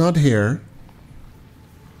 So it's not here.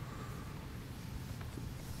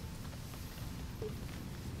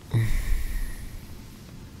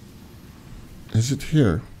 Is it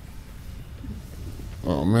here?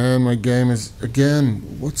 Oh man, my game is again.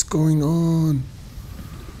 What's going on?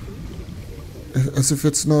 As if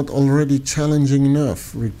it's not already challenging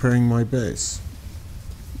enough repairing my base.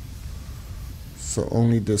 So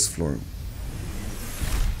only this floor.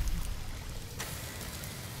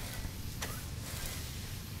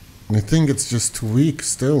 I think it's just too weak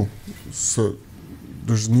still. So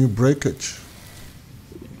there's new breakage.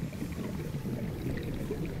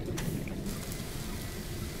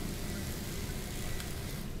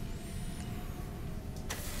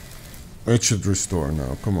 It should restore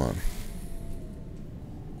now, come on.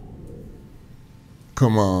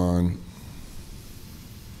 Come on.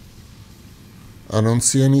 I don't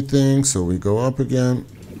see anything, so we go up again.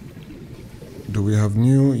 Do we have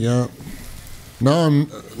new? Yeah. Now I'm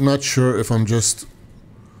not sure if I'm just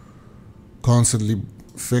constantly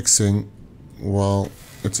fixing while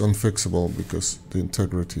it's unfixable because the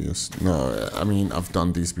integrity is... No, I mean, I've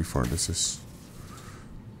done these before. This is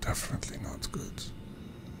definitely not good.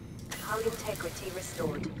 Hull integrity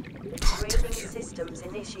restored. Oh, Raising systems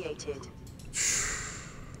initiated.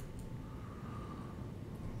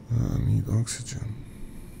 I need oxygen.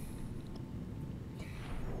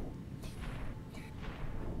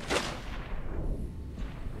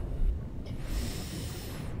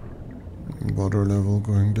 Water level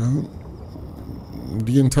going down.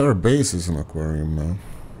 The entire base is an aquarium now.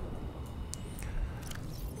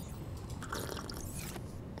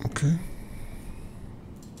 Okay.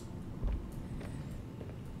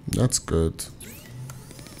 That's good.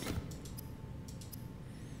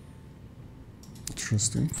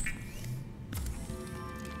 Interesting.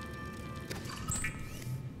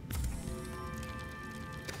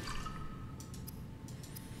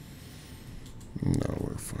 No,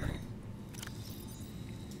 we're fine.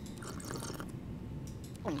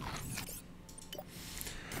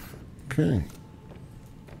 Okay.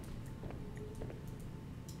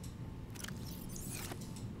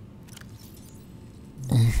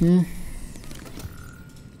 Mm-hmm.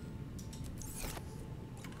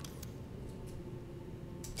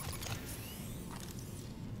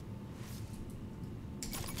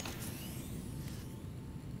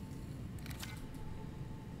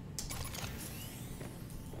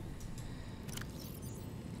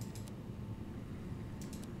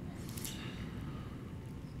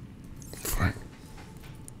 Fine.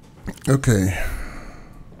 Okay.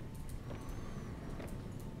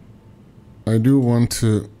 I do want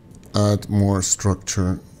to add more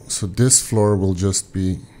structure. So this floor will just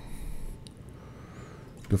be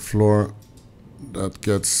the floor that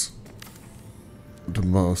gets the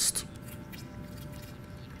most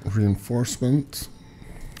reinforcement.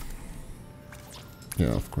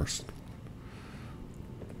 Yeah, of course.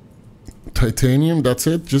 Titanium, that's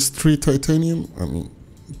it? Just 3 titanium? I mean,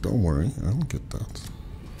 don't worry, I don't get that.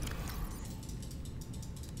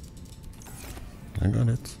 I got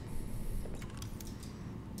it.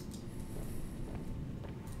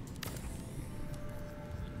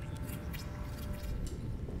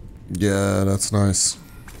 Yeah, that's nice.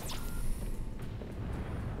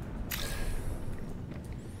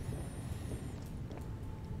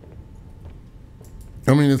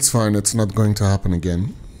 I mean, it's fine. It's not going to happen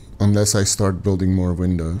again unless I start building more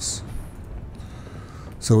windows.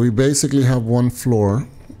 So we basically have one floor.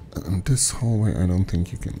 And this hallway, I don't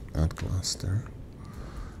think you can add glass there.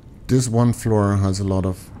 This one floor has a lot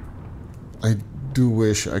of... I do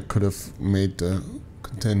wish I could have made the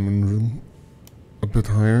containment room a bit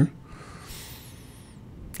higher.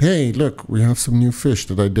 Hey, look, we have some new fish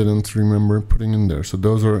that I didn't remember putting in there. So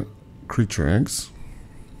those are creature eggs.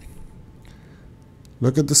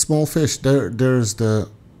 Look at the small fish. There's the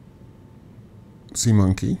sea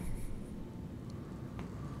monkey.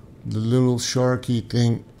 The little sharky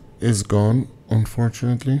thing is gone,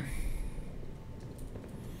 unfortunately.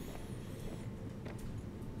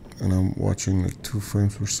 and I'm watching at 2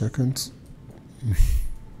 frames per second.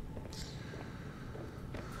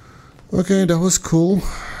 Okay, that was cool.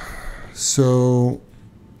 So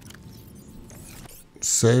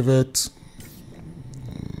save it.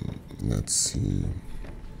 Let's see.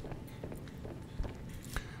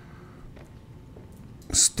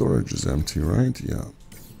 Storage is empty, right? Yeah.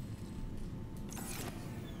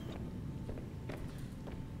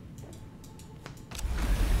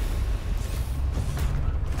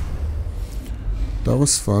 That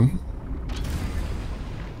was fun.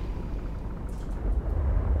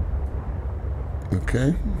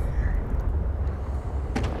 Okay.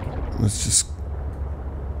 Let's just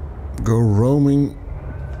go roaming.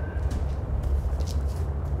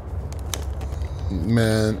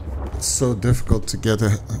 Man, it's so difficult to get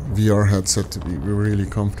a VR headset to be really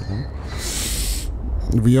comfortable.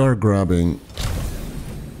 We are grabbing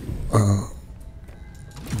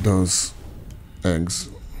those eggs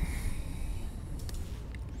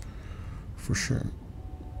for sure.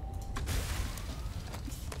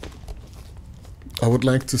 I would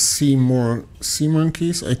like to see more sea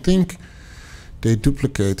monkeys. I think they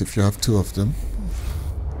duplicate if you have 2 of them.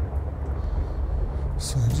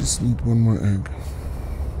 So I just need 1 more egg.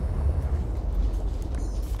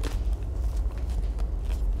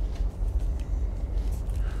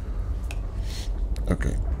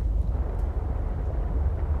 Okay.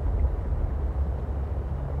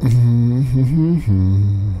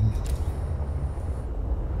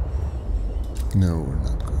 No, we're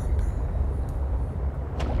not going there.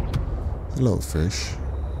 Hello, fish.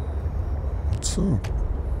 What's up?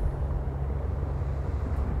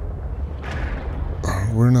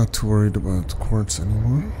 We're not too worried about quartz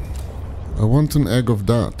anymore. I want an egg of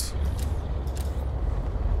that.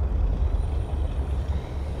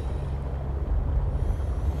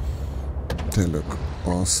 They look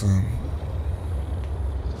awesome.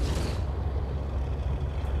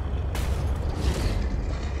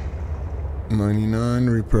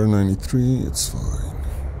 $99, repair 93, it's fine.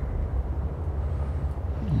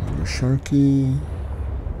 Another sharky.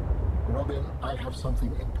 Robin, I have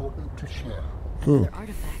something important to share. Oh, Another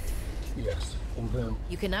artifact. Yes, although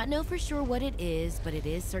You cannot know for sure what it is, but it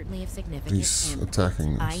is certainly of significance. he's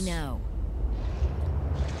attacking us. I know.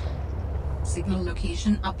 Signal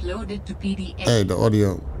location uploaded to PDA. Hey, the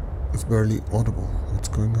audio is barely audible. What's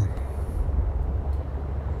going on?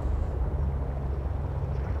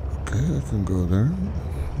 Okay, I can go there.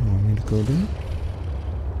 You want me to go there?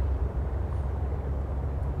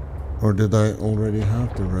 Or did I already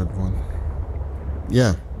have the red one?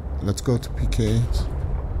 Yeah, let's go to PK8.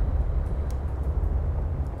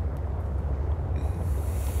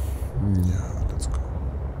 Yeah, let's go.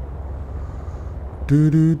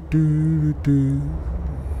 Do.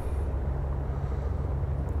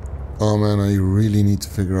 Oh man, I really need to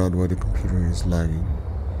figure out why the computer is lagging.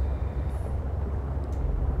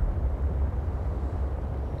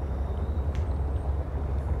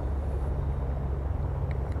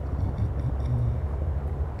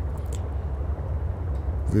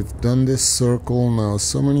 We've done this circle now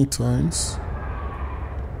so many times.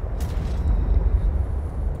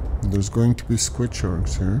 There's going to be squid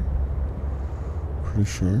sharks here. Pretty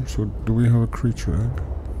sure. So do we have a creature egg?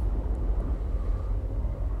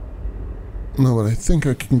 No, but I think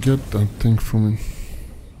I can get that thing from it.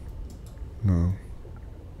 No.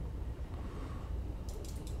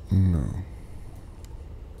 No.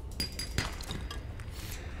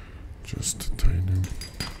 Just titanium.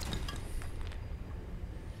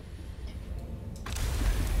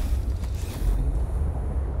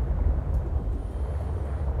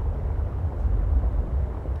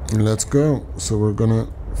 Let's go. So we're gonna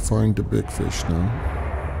find the big fish now.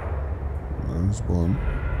 There's one.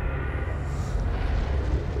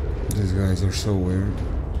 These guys are so weird.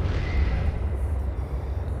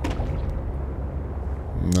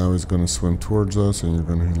 Now he's gonna swim towards us and you're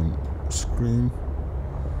gonna hear him scream.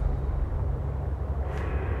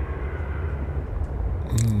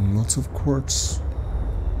 Lots of quartz.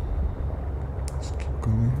 Let's keep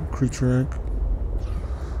going. Creature egg.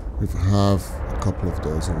 We have a couple of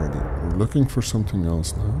those already. We're looking for something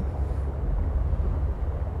else now.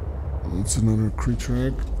 It's another creature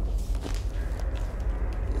egg.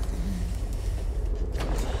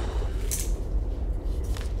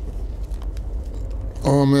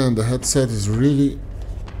 Oh man, the headset is really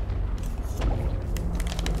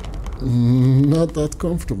not that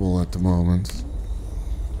comfortable at the moment.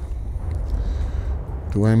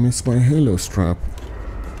 Do I miss my Halo strap?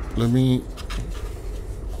 Let me...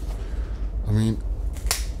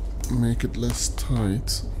 make it less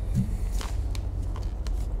tight.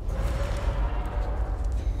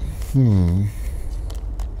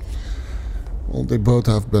 Well, they both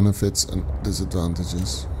have benefits and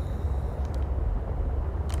disadvantages.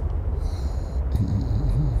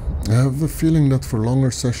 I have a feeling that for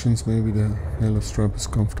longer sessions maybe the Halo strap is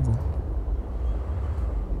comfortable.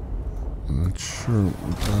 I'm not sure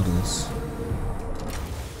what that is.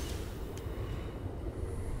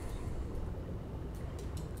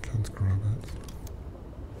 Can't grab it.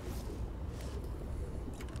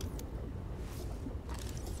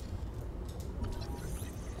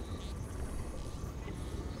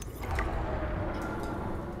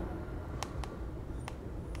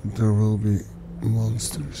 There will be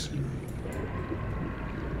monsters here.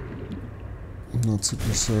 Not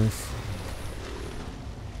super safe.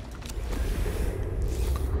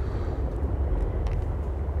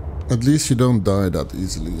 At least you don't die that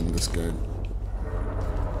easily in this game.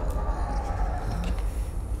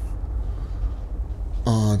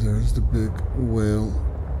 Ah, there's the big whale.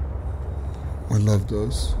 I love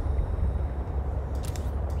those.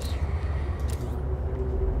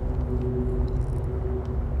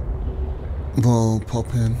 Well,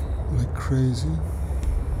 pop in like crazy.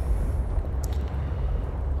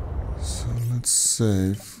 So let's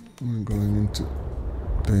save. We're going into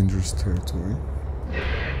dangerous territory.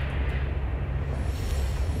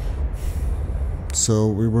 So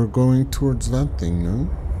we were going towards that thing, no?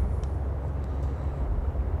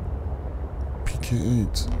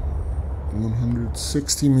 PK8.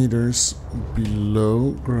 160 meters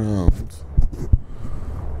below ground.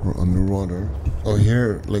 Or underwater. Oh,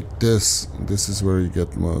 here, like this. This is where you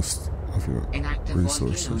get most of your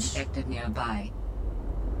resources. Nearby.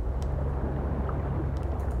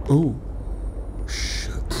 Oh,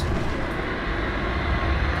 shit.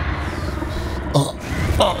 Oh,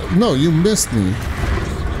 no, you missed me.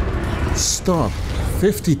 Stop.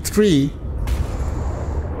 53.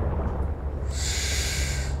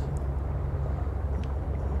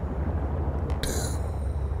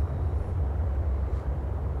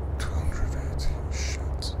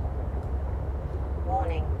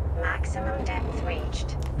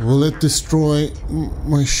 Will it destroy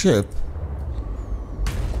my ship?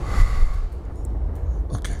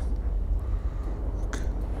 Okay. Okay.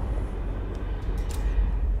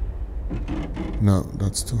 No,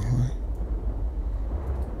 that's too high.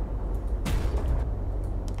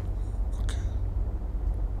 Okay.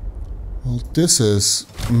 Well, this is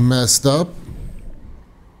messed up.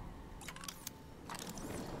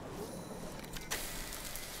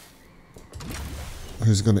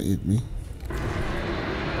 He's gonna eat me.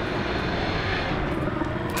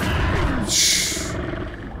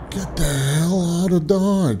 Get the hell out of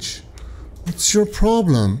Dodge. What's your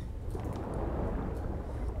problem?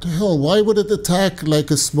 The hell, why would it attack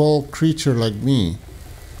like a small creature like me?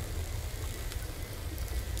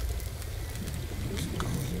 Keep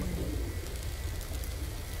going.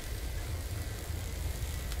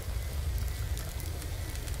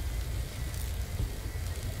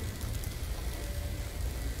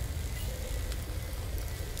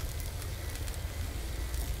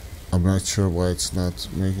 I'm not sure why it's not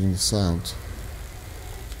making the sound.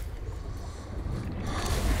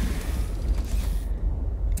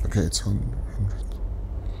 Okay, it's 100.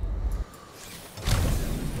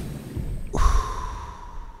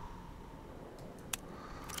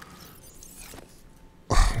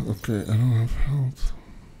 Okay, I don't have health.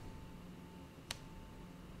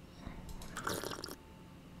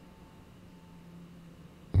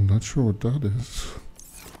 I'm not sure what that is.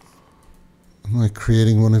 Am I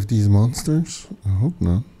creating one of these monsters? I hope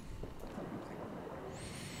not.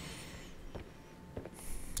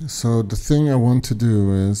 So the thing I want to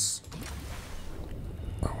do is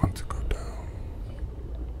I want to go down.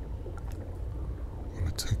 I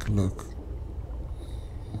want to take a look.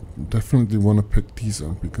 Definitely want to pick these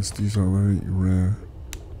up because these are very rare.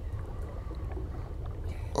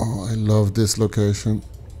 Oh, I love this location.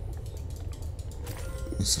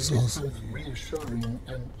 This is awesome. It's both reassuring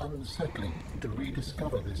and unsettling to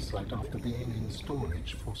rediscover this site after being in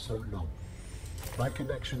storage for so long. My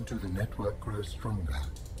connection to the network grows stronger,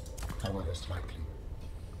 however slightly.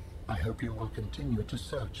 I hope you will continue to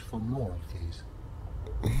search for more of these.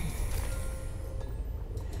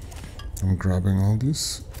 I'm grabbing all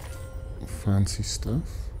this fancy stuff.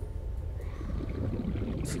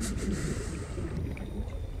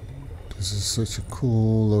 This is such a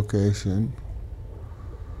cool location.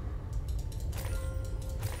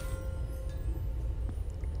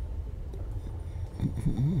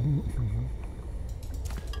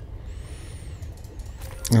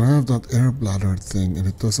 And I have that air bladder thing, and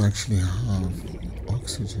it does actually have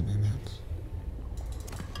oxygen in it.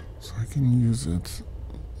 So I can use it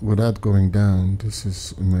without going down. This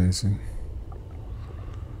is amazing.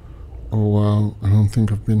 Oh wow, I don't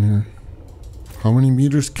think I've been here. How many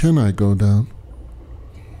meters can I go down?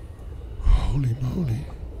 Holy moly.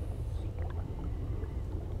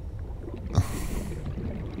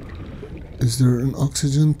 Is there an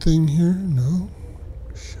oxygen thing here? No?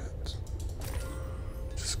 Shit.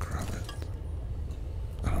 Just grab it.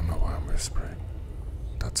 I don't know why I'm whispering.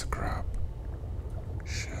 That's a grab.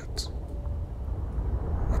 Shit.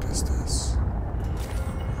 What is this?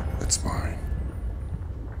 It's mine.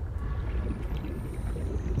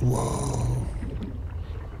 Whoa.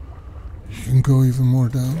 You can go even more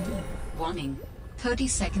down? Warning. 30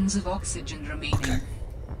 seconds of oxygen remaining. Okay.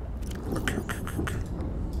 Okay.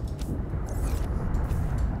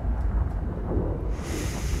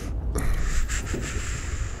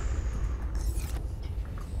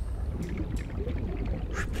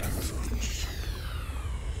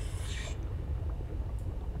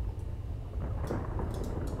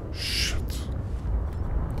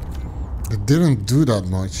 It didn't do that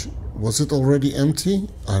much. Was it already empty?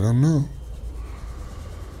 I don't know.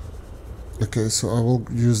 Okay, so I will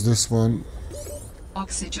use this one.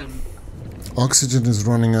 Oxygen. Oxygen is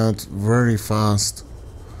running out very fast.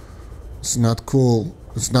 It's not cool.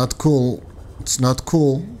 It's not cool. It's not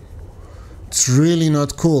cool. It's really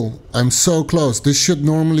not cool. I'm so close. This should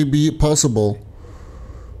normally be possible.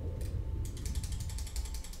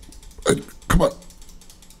 Come on.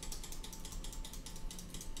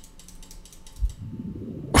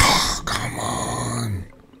 Oh, come on.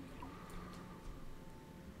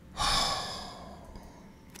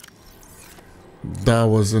 That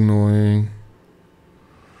was annoying.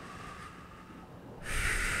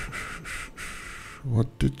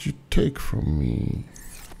 What did you take from me?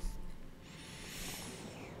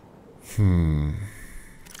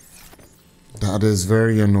 That is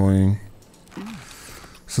very annoying.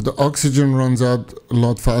 So the oxygen runs out a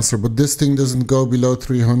lot faster, but this thing doesn't go below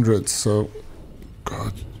 300, so...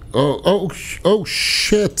 God. Oh,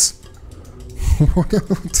 shit! What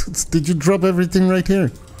did you drop everything right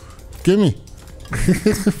here? Gimme! What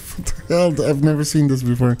the hell? I've never seen this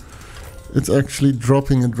before. It's actually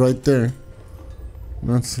dropping it right there.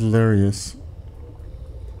 That's hilarious.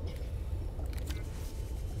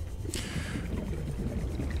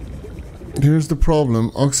 Here's the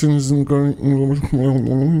problem. Oxygen is going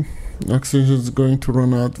to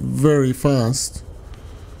run out very fast.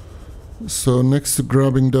 So next to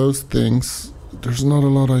grabbing those things, there's not a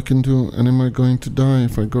lot I can do. And am I going to die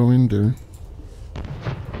if I go in there?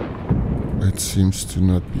 It seems to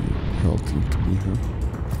not be healthy to be here.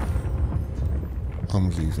 I'm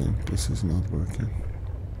leaving. This is not working.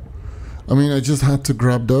 I mean, I just had to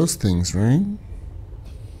grab those things, right?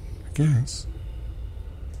 I guess.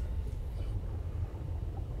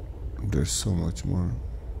 There's so much more.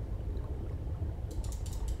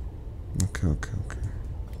 Okay.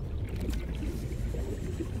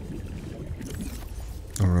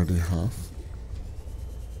 Already half.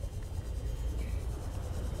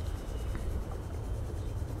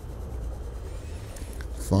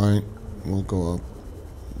 Fine, we'll go up.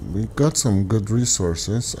 We got some good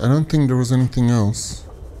resources. I don't think there was anything else.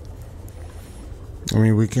 I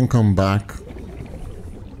mean, we can come back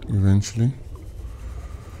eventually.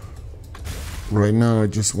 Right now, I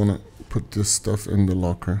just want to put this stuff in the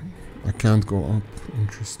locker. I can't go up.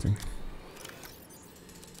 Interesting.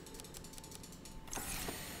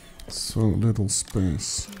 So little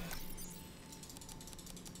space.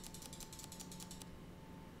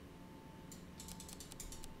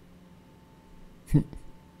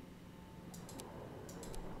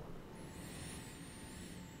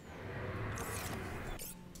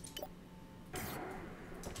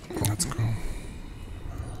 Let's go.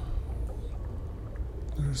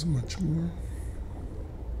 There's much more.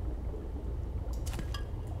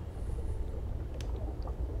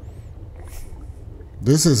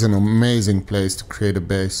 This is an amazing place to create a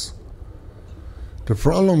base. The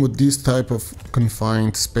problem with these type of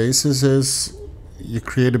confined spaces is you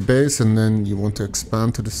create a base and then you want to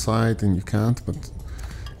expand to the side and you can't, but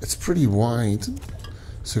it's pretty wide.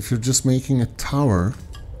 So if you're just making a tower,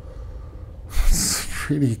 it's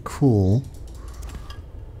pretty cool.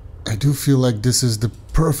 I do feel like this is the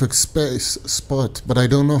perfect spot, but I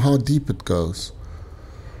don't know how deep it goes.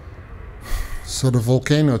 So the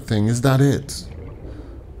volcano thing, is that it?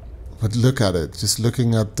 But look at it, just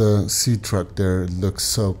looking at the sea truck there, it looks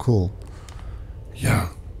so cool. Yeah,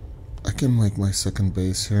 I can make my second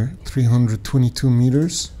base here. 322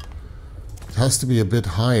 meters. It has to be a bit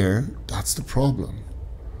higher, that's the problem.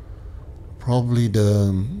 Probably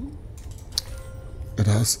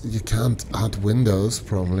you can't add windows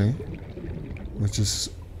probably, which is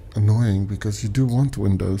annoying because you do want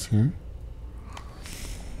windows here.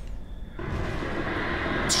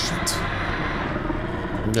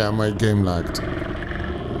 Yeah, my game lagged.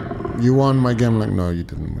 You won, my game lagged. No, you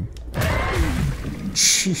didn't win.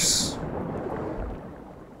 Jeez.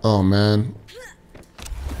 Oh, man.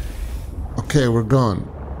 Okay, we're gone.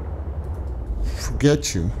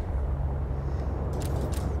 Forget you.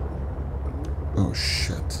 Oh,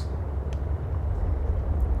 shit.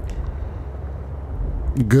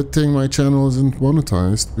 Good thing my channel isn't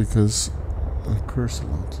monetized because I curse a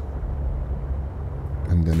lot.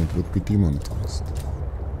 And then it would be demonetized.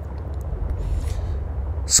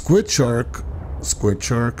 Squid shark,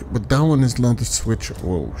 but that one is not a switch.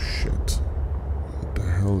 Oh shit. What the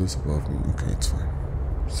hell is above me? Okay, it's fine.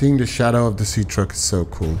 Seeing the shadow of the sea truck is so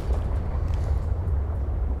cool.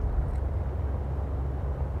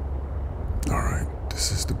 Alright,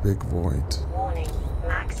 this is the big void. Warning,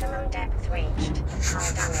 maximum depth reached.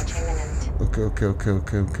 High damage imminent.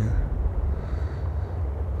 Okay.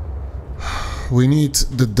 We need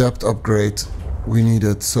the depth upgrade. We need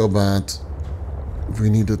it so bad. We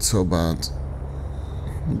need it so bad.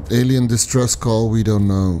 Alien distress call, we don't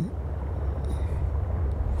know.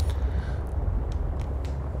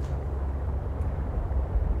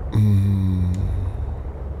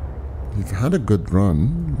 We've had a good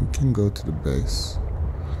run. We can go to the base.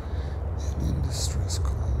 Alien distress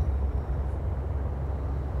call.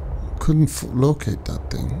 Couldn't locate that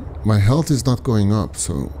thing. My health is not going up,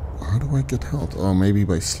 so how do I get health? Oh, maybe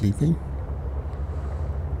by sleeping?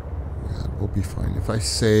 Yeah, it will be fine. If I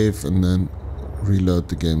save and then reload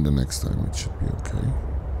the game the next time, it should be okay.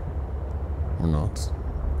 Or not.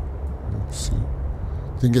 Let's see.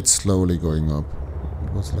 I think it's slowly going up.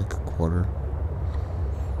 It was like a quarter.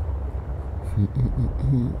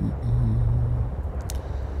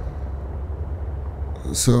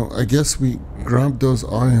 So I guess we grab those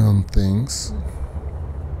ion things.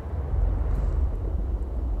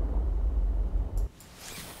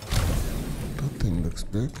 That thing looks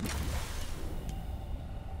big.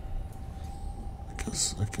 I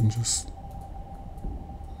guess I can just...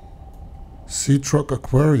 Sea truck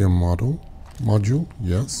aquarium module,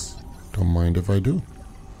 yes. Don't mind if I do.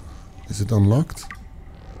 Is it unlocked?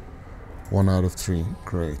 1 out of 3,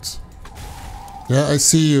 great. Yeah, I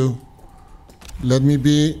see you. Let me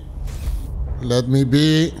be. Let me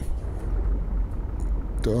be.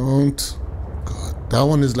 Don't. God, that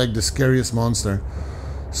one is like the scariest monster.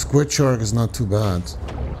 Squid shark is not too bad.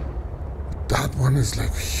 That one is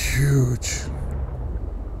like huge.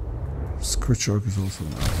 Squid shark is also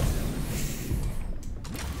bad.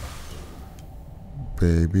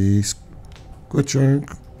 Baby squid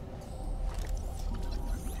shark.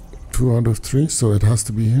 2 out of 3, so it has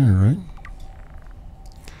to be here, right?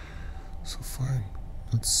 So fine.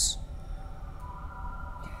 Let's...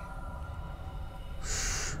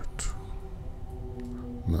 Shit.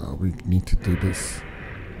 Now we need to do this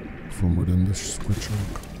from within the squid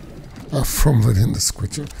shark. From within the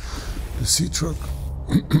squid shark. The sea truck.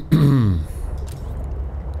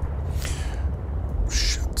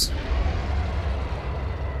 Shit.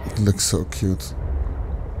 It looks so cute.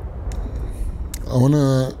 I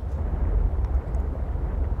wanna...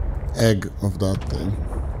 egg of that thing.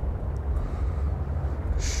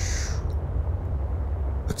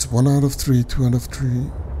 It's 1 out of 3, 2 out of 3.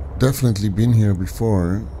 Definitely been here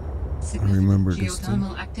before. I remember this thing.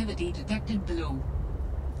 Geothermal activity detected below.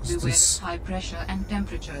 Beware of high pressure and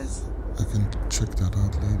temperatures. I can check that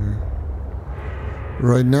out later.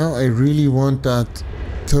 Right now, I really want that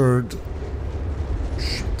third.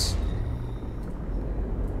 Shit.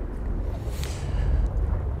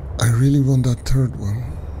 I really want that third one.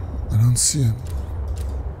 I don't see it.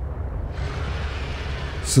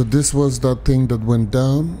 So this was that thing that went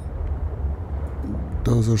down.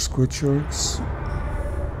 Those are squid sharks.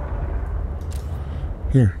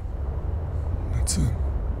 Here. That's it.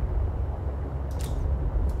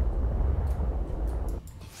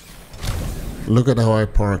 Look at how I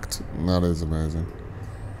parked. That is amazing.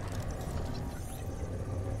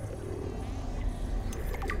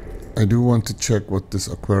 I do want to check what this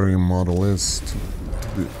aquarium model is, to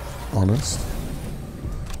be honest.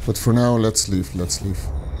 But for now, let's leave.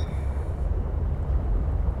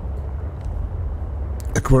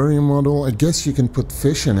 Aquarium model, I guess you can put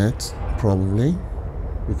fish in it, probably.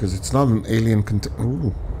 Because it's not an alien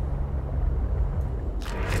Ooh.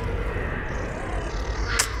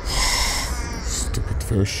 Stupid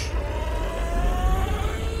fish.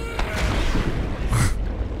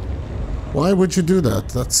 Why would you do that?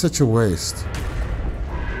 That's such a waste.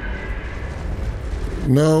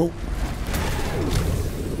 No.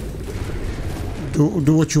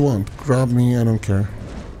 Do what you want. Grab me, I don't care.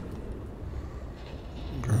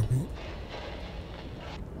 Grab me.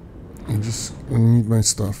 I need my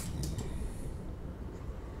stuff.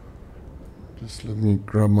 Just let me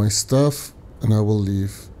grab my stuff and I will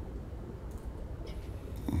leave.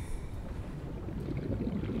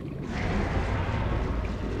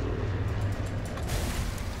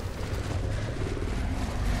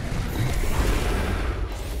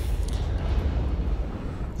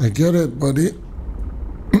 I get it, buddy.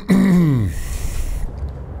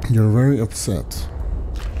 You're very upset.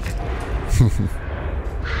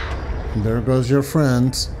 There goes your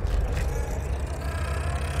friend.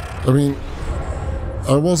 I mean,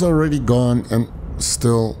 I was already gone and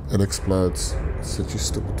still it explodes. Such a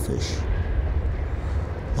stupid fish.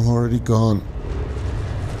 I'm already gone.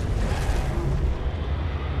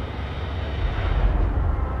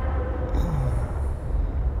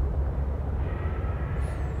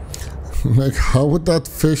 Like, how would that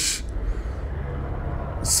fish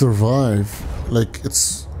survive? Like,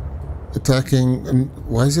 it's attacking, and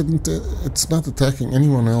why isn't it? It's not attacking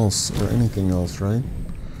anyone else or anything else, right?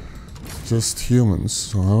 Just humans.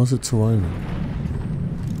 So how is it surviving?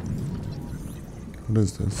 What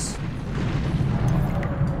is this?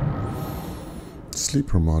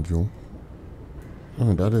 Sleeper module.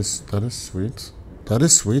 Oh, that is sweet. That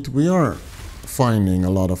is sweet. We are finding a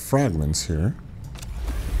lot of fragments here,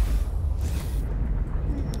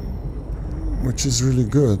 which is really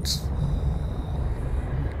good.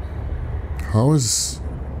 How is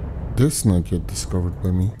this not yet discovered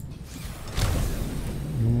by me?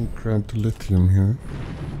 Let me grab the lithium here.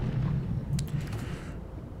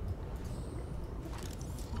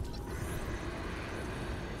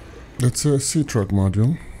 That's a sea truck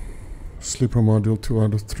module. Sleeper module 2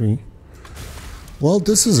 out of 3. Well,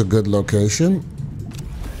 this is a good location.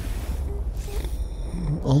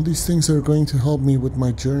 All these things are going to help me with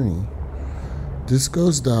my journey. This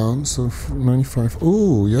goes down, so 95.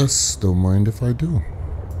 Oh, yes, don't mind if I do.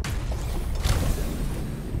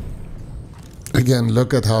 Again,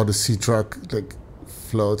 look at how the sea truck like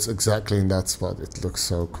floats exactly in that spot. It looks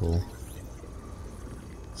so cool.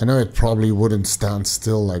 I know it probably wouldn't stand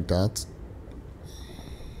still like that.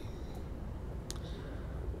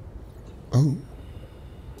 Oh.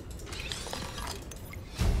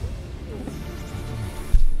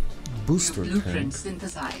 Booster tank.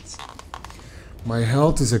 Synthesized. My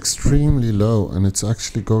health is extremely low and it's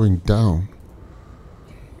actually going down.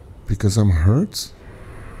 Because I'm hurt?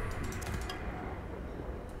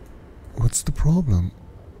 What's the problem?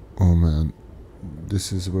 Oh man,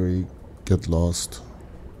 this is where you get lost.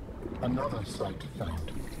 Another site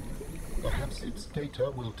found. Perhaps its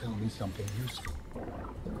data will tell me something useful.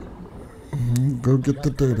 Go get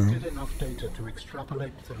the data. Enough data to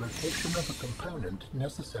extrapolate the location of a component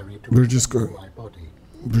necessary to We're just going. my body.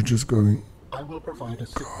 We're just going. I will provide a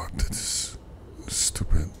God, this is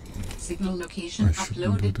stupid. Signal location I shouldn't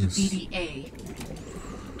uploaded do to this. PDA.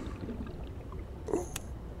 Oh,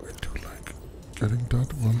 I do like getting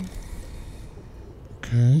that one.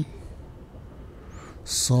 Okay.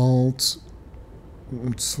 Salt.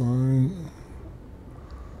 It's fine.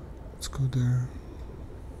 Let's go there.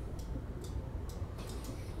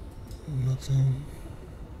 Nothing.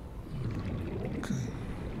 Okay.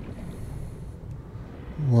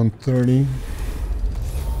 130.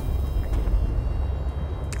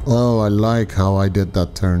 Oh, I like how I did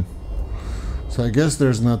that turn. So I guess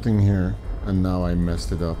there's nothing here. And now I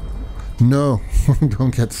messed it up. No,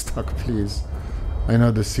 don't get stuck, please. I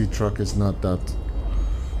know the sea truck is not that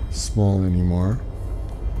small anymore.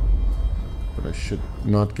 But I should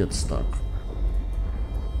not get stuck.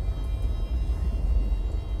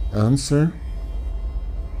 Answer?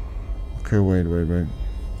 Okay, wait. I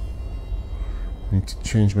need to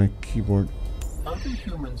change my keyboard. How do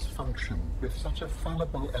humans function with such a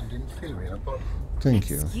fallible and inferior body? Thank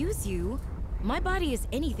you. Excuse you? My body is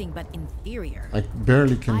anything but inferior. I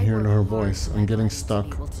barely can I hear work her hard voice. for I'm my getting body to be stuck.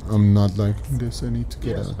 able to I'm not liking this. I need to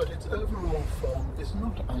get Yes, out. but its overall form is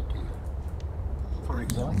not ideal. For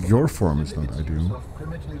example, Your form is not its ideal. use of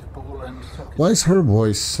primitive ball and socket. Why is her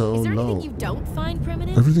voice so Is there low? anything you don't find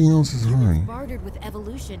primitive? Everything else is Humans high. bartered with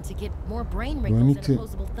evolution to get more brain I wrinkles need and to-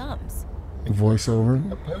 opposable thumbs.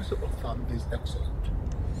 Voiceover? Opposable thumb is excellent,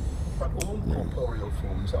 but all corporeal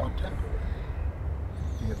forms are temporary.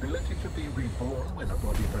 The ability to be reborn when a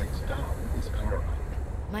body breaks down is paramount.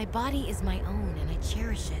 My body is my own and I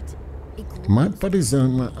cherish it. It My glows body's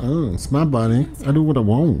on my own. It's my body. I do what I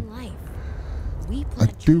want. life. We I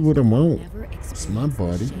plant do what I trees want. never It's my experience the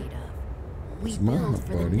body. shade of. We It's my build for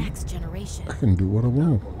the body. next generation. I can do what I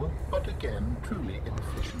want. But again, truly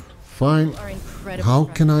inefficient. Fine. Are incredible. How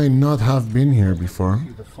can I not have been here before?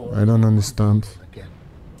 I don't understand. Again,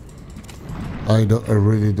 I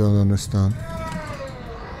really don't understand.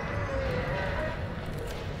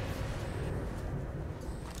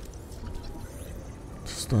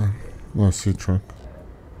 Oh, sea truck.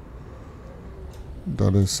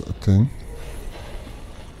 That is a thing.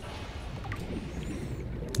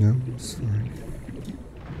 Yeah, it's fine.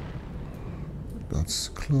 That's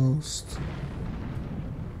closed.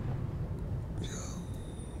 Yeah.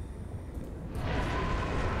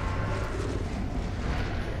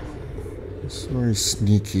 It's very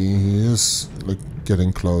sneaky. He is like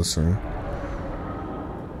getting closer.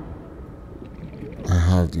 I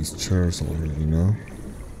have these chairs already, you know?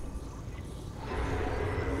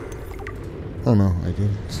 Oh no, I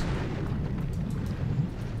didn't.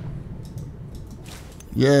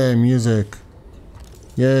 Yay, music!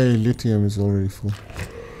 Yay, lithium is already full.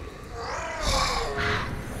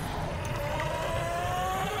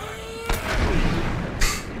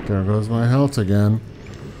 There goes my health again.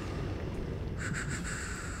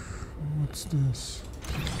 What's this?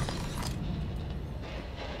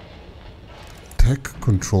 Tech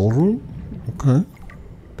control room? Okay.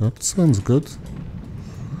 That sounds good.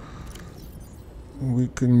 We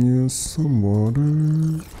can use some water.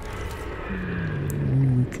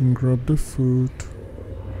 We can grab the food.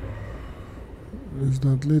 Is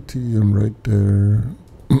that lithium right there?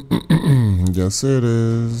 Yes, it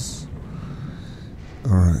is.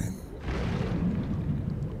 Alright.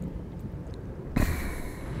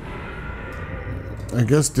 I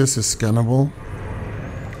guess this is scannable.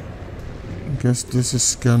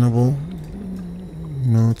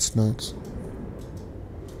 No, it's not.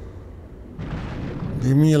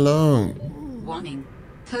 Leave me alone. Warning.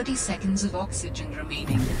 30 seconds of oxygen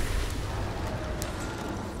remaining.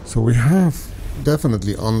 So we have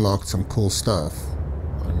definitely unlocked some cool stuff.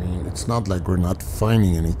 I mean, it's not like we're not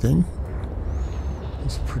finding anything.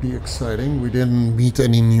 It's pretty exciting. We didn't meet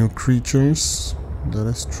any new creatures. That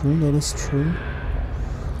is true.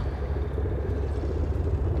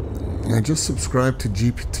 I just subscribed to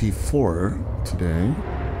GPT-4 today.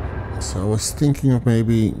 So I was thinking of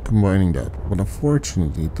maybe combining that. But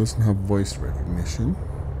unfortunately, it doesn't have voice recognition.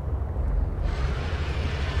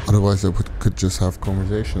 Otherwise, I could just have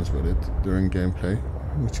conversations with it during gameplay,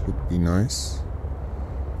 which would be nice.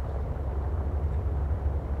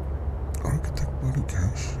 Architect body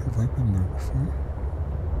cache. Have I been there before?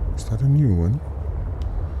 Is that a new one?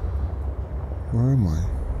 Where am I?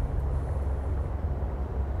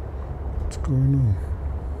 What's going on?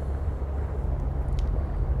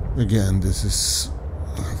 Again, this is...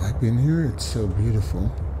 Have I been here? It's so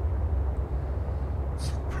beautiful.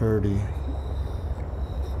 So pretty.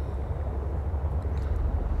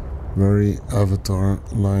 Very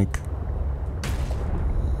Avatar-like.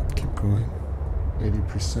 Keep going.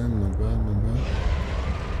 80%, not bad.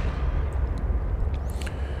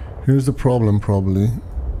 Here's the problem, probably.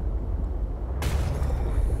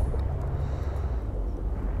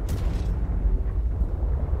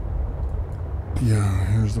 Yeah,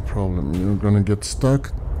 here's the problem. You're gonna get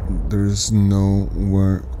stuck. There's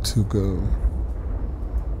nowhere to go.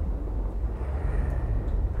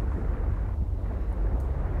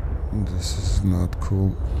 This is not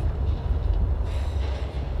cool.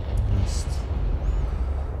 Just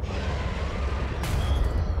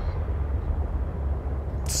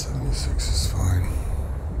 76 is fine.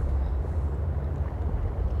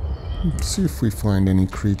 Let's see if we find any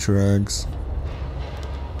creature eggs.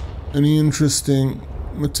 Any interesting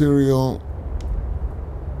material.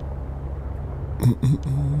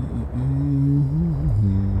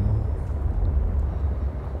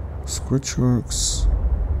 Squidworks.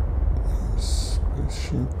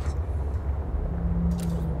 Spaceship.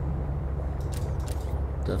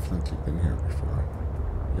 Definitely been here before.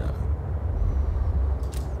 Yeah.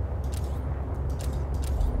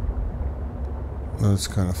 That's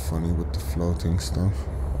kind of funny with the floating stuff.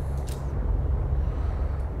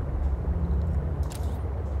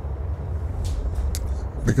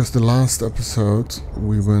 Because the last episode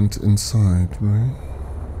we went inside, right?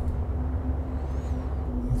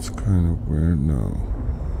 It's kind of weird. No,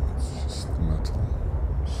 it's just metal.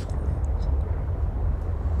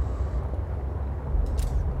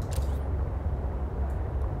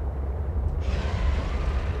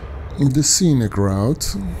 The scenic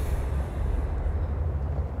route.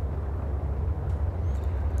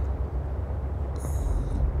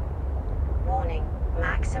 Warning,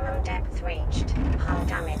 maximum depth reached. Hull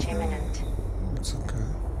damage imminent. It's okay.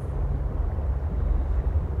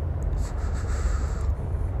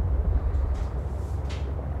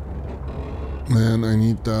 Man, I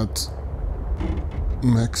need that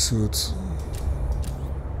mech suit.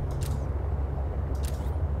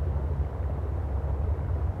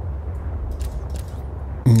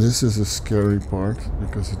 This is a scary part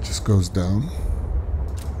because it just goes down.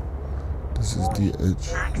 This is the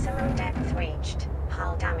edge. Maximum depth reached.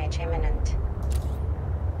 Hull damage imminent.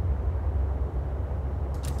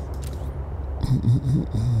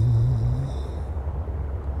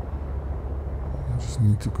 I just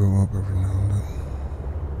need to go up every now and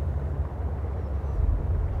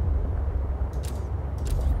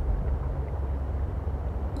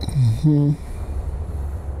then.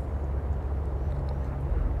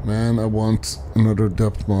 Man, I want another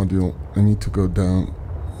depth module. I need to go down.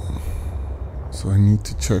 So I need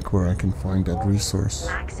to check where I can find that resource.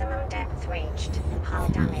 Maximum depth reached. Hull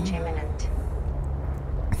damage imminent.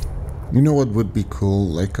 You know what would be cool?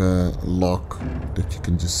 Like a lock that you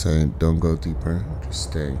can just say, don't go deeper, just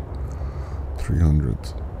stay 300.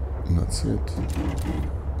 And that's it.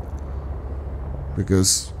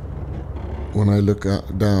 Because when I look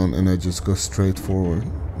down and I just go straight forward,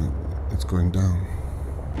 it's going down.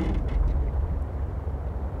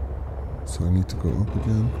 So I need to go up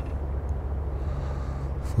again.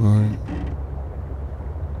 Fine.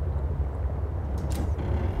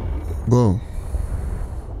 Whoa.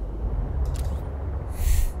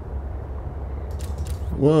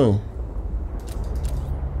 Whoa.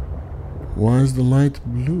 Why is the light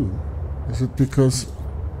blue? Is it because...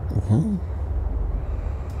 Whoa.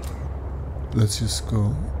 Let's just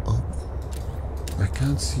go up. I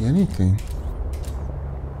can't see anything.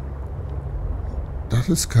 That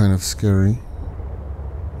is kind of scary.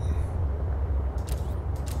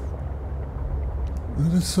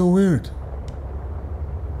 That is so weird.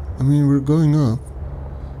 I mean, we're going up.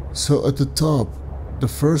 So at the top, the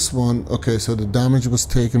first one... Okay, so the damage was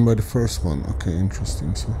taken by the first one. Okay,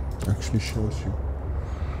 interesting. So it actually shows you.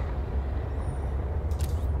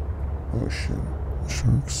 Oh shit.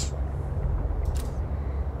 Sharks.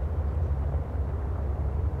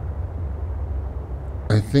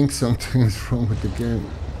 I think something is wrong with the game.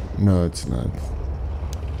 No, it's not.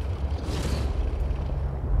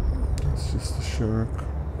 It's just a shark.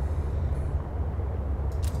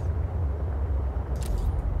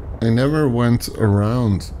 I never went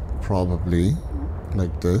around, probably,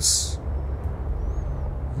 like this.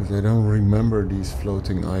 Because I don't remember these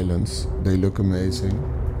floating islands. They look amazing.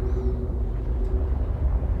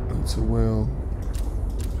 It's a whale.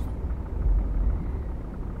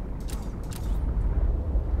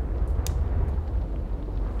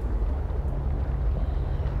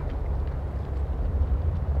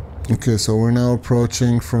 Okay, so we're now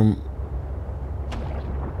approaching from...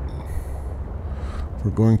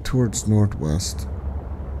 We're going towards northwest.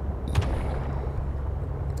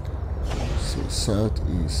 So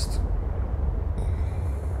southeast.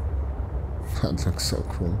 That looks so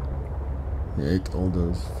cool. We ate all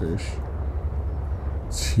those fish.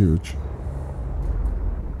 It's huge.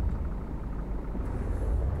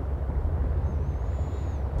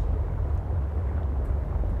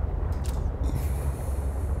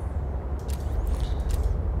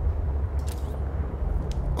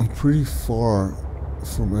 I'm pretty far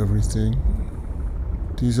from everything.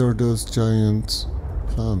 These are those giant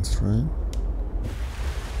plants, right?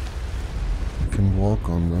 You can walk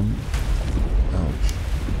on them. Ouch.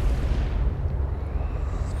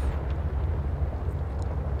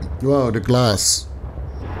 Wow, the glass.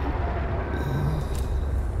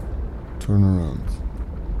 Turn around.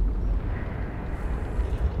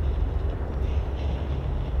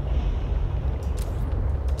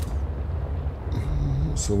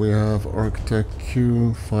 So we have Architect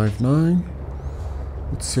Q59.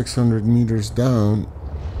 It's 600 meters down.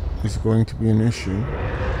 Is going to be an issue.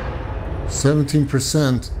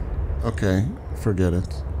 17%. Okay, forget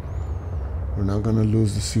it. We're not gonna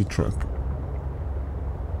lose the sea truck.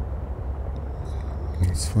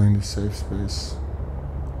 Let's find a safe space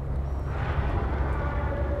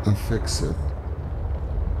and fix it.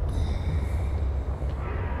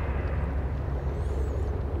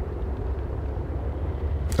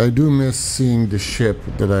 I do miss seeing the ship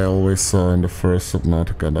that I always saw in the first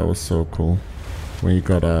Subnautica. That was so cool when you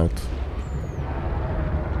got out.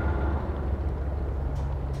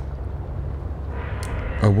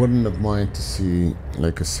 I wouldn't have minded to see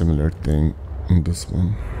like a similar thing in this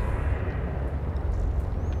one.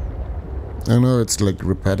 I know it's like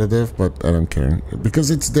repetitive, but I don't care because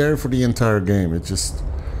it's there for the entire game. It's just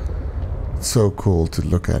so cool to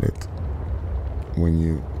look at it when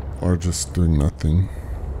you are just doing nothing.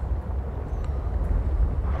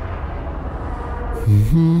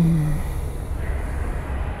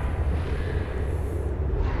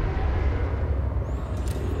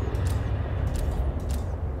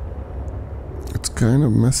 It's kind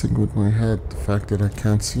of messing with my head, the fact that I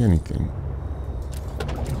can't see anything.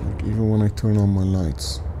 Like even when I turn on my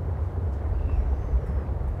lights.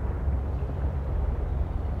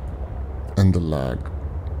 And the lag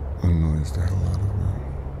annoys the hell out of me.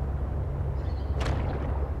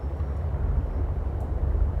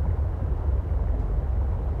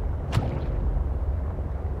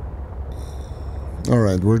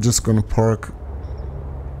 Alright, we're just gonna park.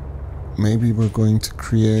 Maybe we're going to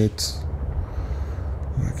create...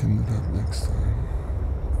 I can do that next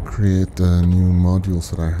time. Create the new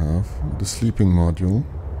modules that I have. The sleeping module.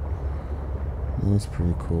 That's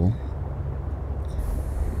pretty cool.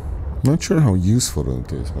 Not sure how useful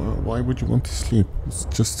it is. Why would you want to sleep? It's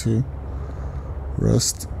just to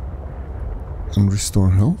rest and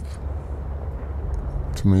restore health?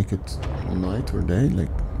 To make it night or day? Like,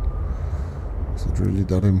 is it really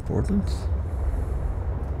that important?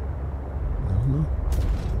 I don't know.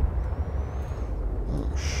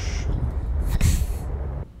 Oh shit.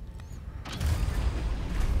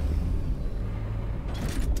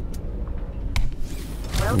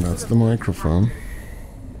 And that's the microphone.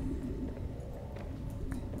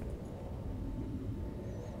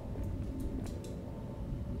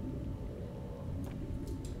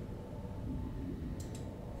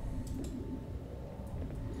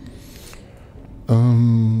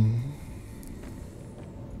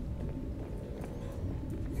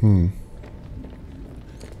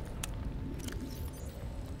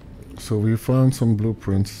 So we found some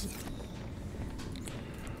blueprints.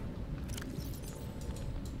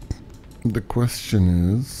 The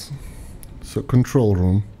question is, so control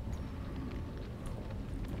room.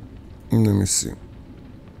 Let me see.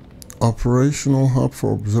 Operational hub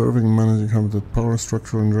for observing and managing habitat, power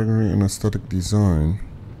structure, engineering, and aesthetic design.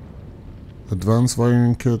 Advanced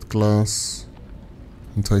wiring kit, glass,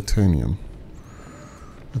 and titanium.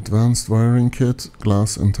 Advanced wiring kit,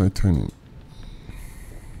 glass, and titanium.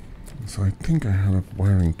 So I think I had a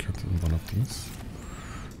wiring kit in one of these.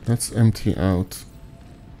 Let's empty out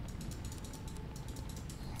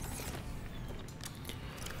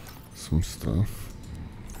some stuff.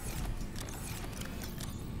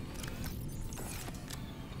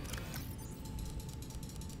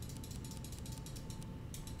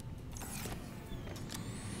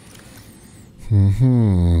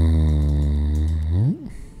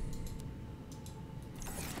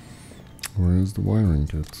 Where is the wiring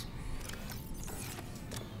kit?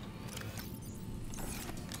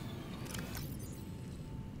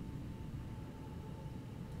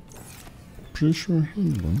 Pretty sure I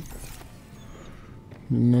had one.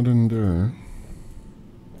 Not in there.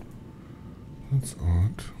 That's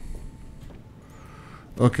odd.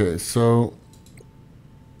 Okay, so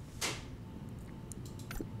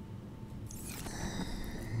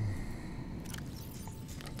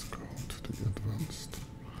let's go to the advanced.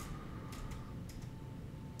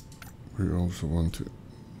 We also want to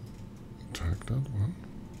tag that one.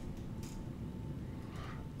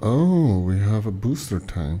 Oh, we have a booster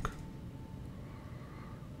tank.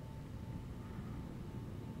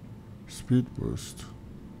 Speed boost.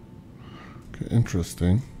 Okay,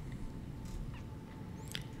 interesting.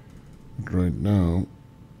 But right now,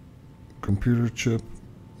 computer chip,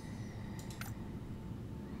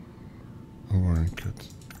 a wiring kit.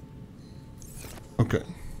 Okay.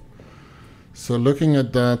 So looking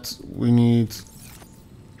at that, we need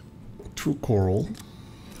 2 coral.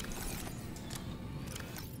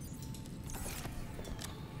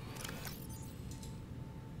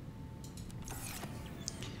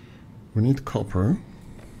 We need copper.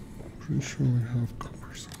 Pretty sure we have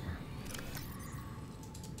copper somewhere.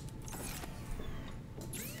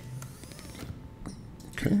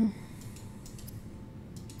 Okay.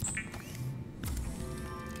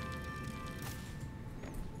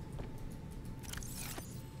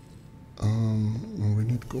 Well, we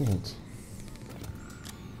need gold.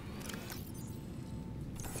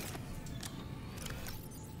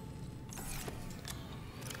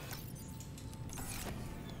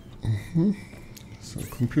 So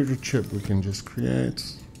computer chip we can just create.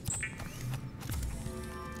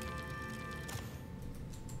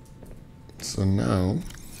 So now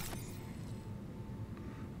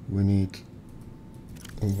we need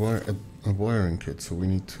a wiring kit, so we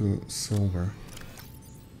need 2 silver.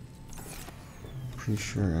 Pretty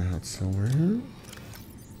sure I had silver here.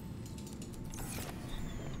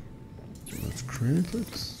 Let's create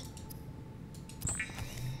it.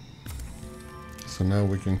 So now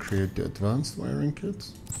we can create the advanced wiring kit.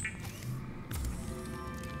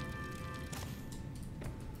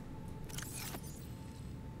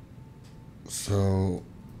 So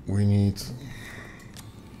we need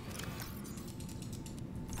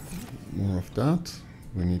more of that.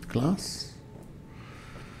 We need glass.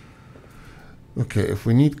 Okay, if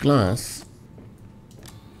we need glass,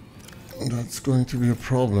 that's going to be a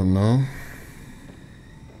problem now.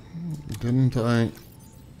 Didn't I?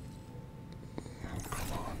 Oh,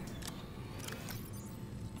 come on.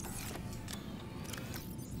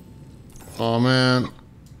 Oh man.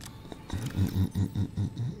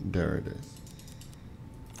 There it is.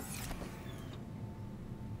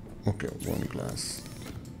 Okay, one glass.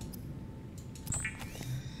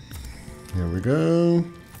 Here we go.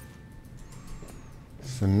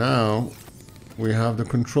 So now we have the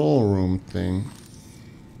control room thing.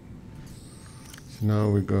 So now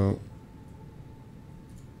we go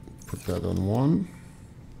put that on 1.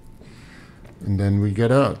 And then we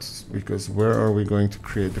get out, because where are we going to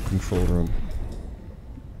create the control room?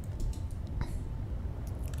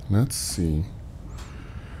 Let's see.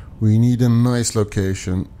 We need a nice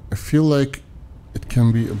location. I feel like it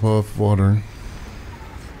can be above water.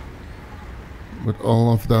 But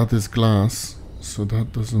all of that is glass, so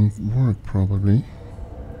that doesn't work probably.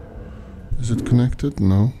 Is it connected?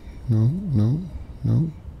 No, no, no,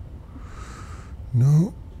 no.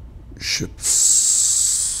 No.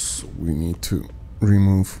 Ships. We need to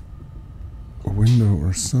remove a window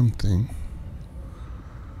or something.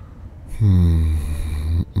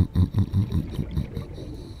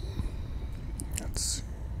 Let's see.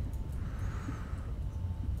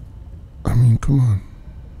 I mean, come on.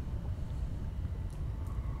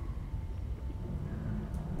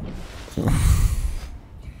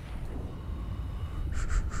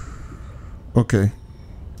 Okay.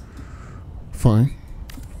 Fine.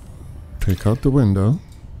 Take out the window.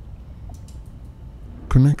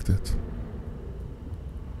 Connect it.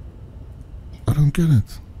 I don't get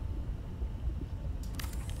it.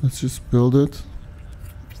 Let's just build it.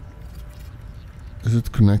 Is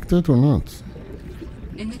it connected or not?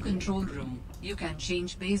 In the control room, you can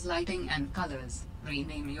change base lighting and colors,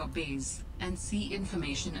 rename your base, and see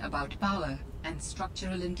information about power and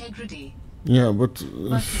structural integrity. Yeah, but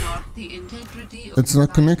But not the integrity of it's not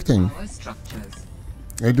the connecting. power structures.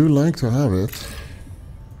 I do like to have it.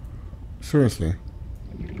 Seriously.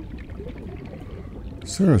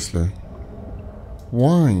 Seriously.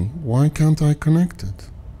 Why? Why can't I connect it?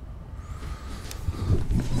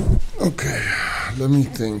 Okay, let me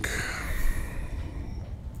think.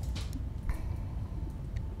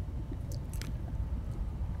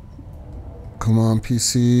 Come on,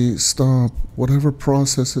 PC, stop. Whatever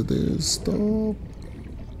process it is, stop.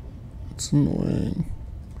 It's annoying.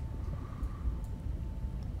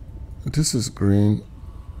 This is green.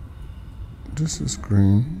 This is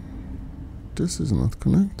green. This is not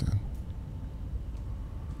connected.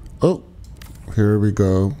 Oh, here we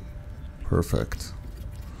go. Perfect.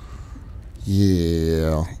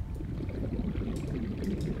 Yeah.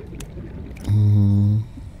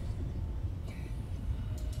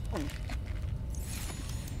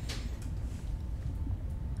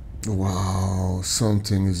 Wow,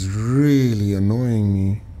 something is really annoying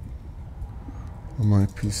me on my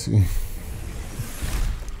PC.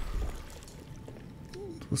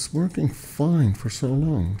 It was working fine for so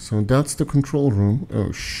long. So that's the control room.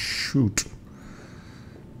 Oh, shoot.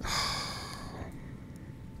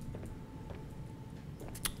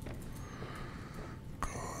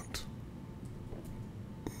 God.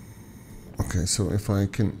 Okay, so if I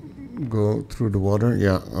can go through the water,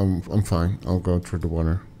 yeah, I'm fine. I'll go through the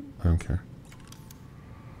water. I don't care.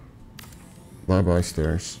 Bye-bye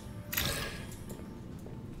stairs.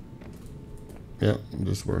 Yeah,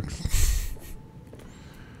 this works.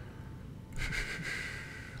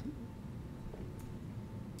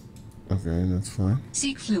 Okay, that's fine.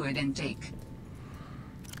 Seek fluid intake.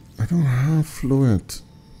 I don't have fluid.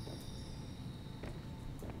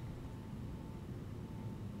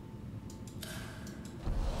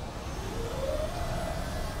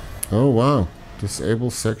 Oh wow,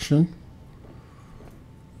 disable section.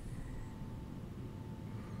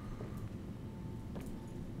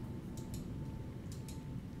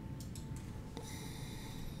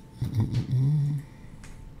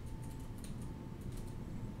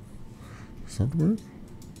 Does that work?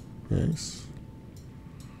 Yes.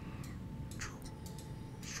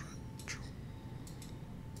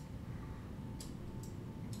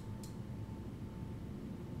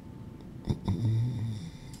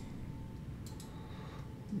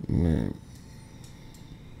 Name.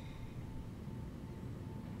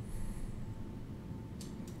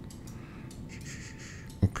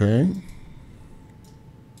 Okay.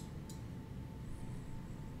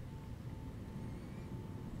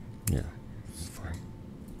 Yeah, it's fine.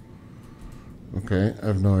 Okay, I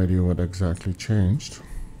have no idea what exactly changed.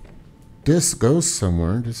 This goes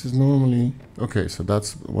somewhere. This is normally... Okay, so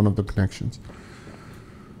that's one of the connections.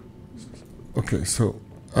 Okay, so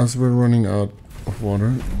as we're running out of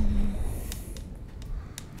water,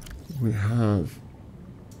 we have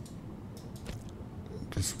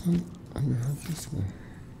this one and we have this one.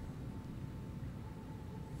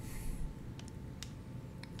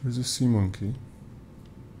 Where's the sea monkey?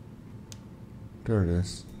 There it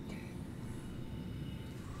is.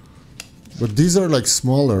 But these are like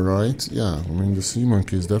smaller, right? Yeah, I mean the sea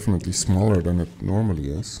monkey is definitely smaller than it normally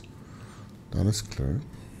is. That is clear.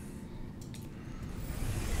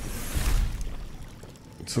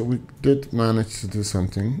 So we did manage to do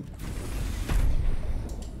something.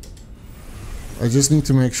 I just need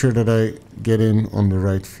to make sure that I get in on the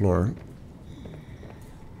right floor.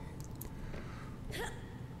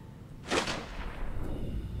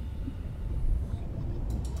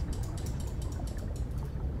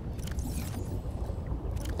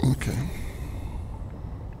 Okay.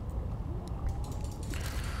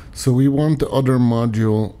 So we want the other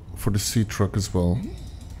module for the sea truck as well.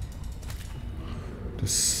 The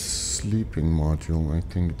sleeping module, I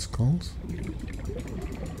think it's called.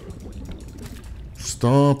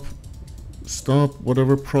 Stop. Stop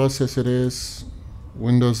whatever process it is.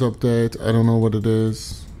 Windows update, I don't know what it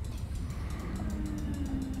is.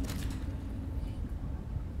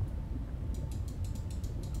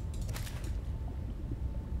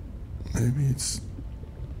 Maybe it's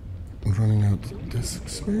running out of disk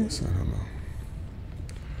space? I don't know.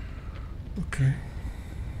 Okay.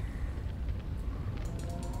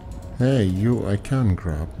 Hey, you I can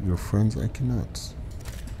grab. Your friends I cannot.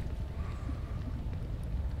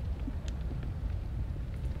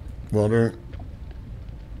 Water.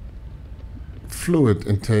 Fluid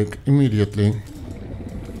intake immediately.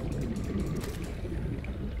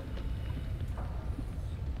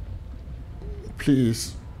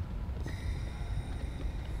 Please.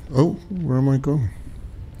 Oh, where am I going?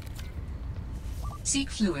 Seek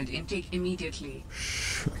fluid intake immediately.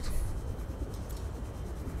 Shit.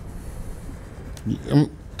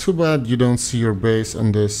 Too bad you don't see your base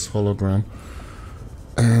on this hologram.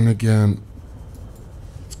 And again,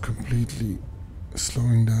 it's completely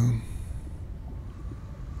slowing down.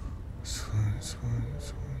 It's fine, it's fine,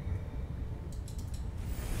 it's fine.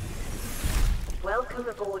 Welcome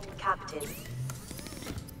aboard, Captain.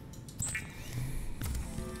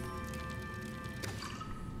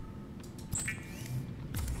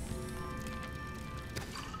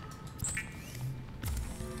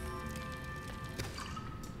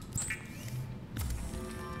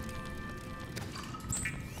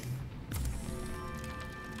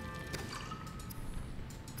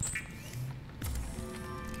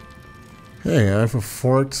 Hey, I have a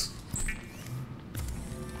fourth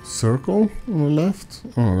circle on the left.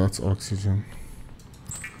 Oh, that's oxygen.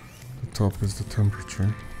 The top is the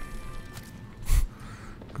temperature.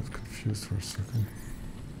 Got confused for a second.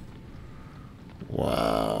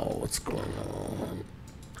 Wow, what's going on?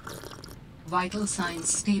 Vital signs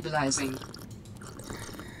stabilizing.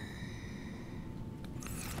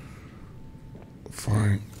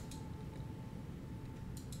 Fine.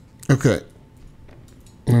 Okay.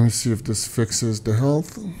 Let me see if this fixes the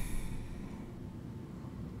health.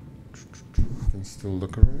 Can still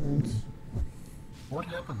look around. What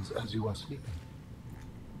happens as you are sleeping?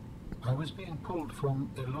 I was being pulled from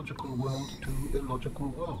illogical world to illogical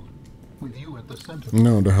world, with you at the center.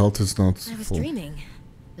 No, the health is not I was full. dreaming.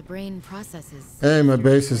 The brain processes. Hey, my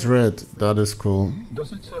base is red. That is cool.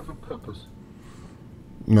 Does it serve a purpose?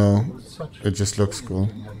 No, With such it just looks cool.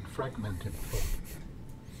 orienting and fragmented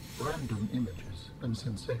thought, random images and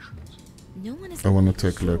sensations. No one is I wanna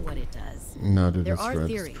exactly take a sure look. what it does. Now that There it's are red,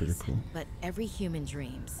 theories, it's pretty cool. but every human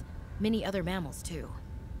dreams. Many other mammals too.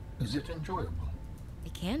 Is it enjoyable?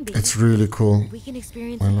 It can be. It's really cool. We can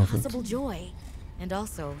experience I love it. impossible joy and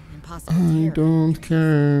also impossible I terror. don't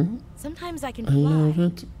care. Sometimes I can I fly. love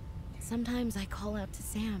it. Sometimes I call out to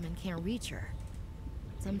Sam and can't reach her.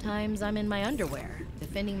 Sometimes I'm in my underwear,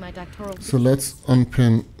 defending my doctoral So let's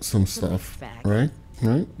unpin some It's a mixed stuff, bag. right?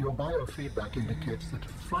 Right? Your biofeedback indicates that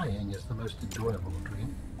flying is the most enjoyable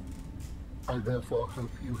dream. I therefore hope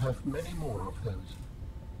you have many more of those,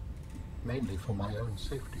 mainly for my own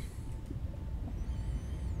safety.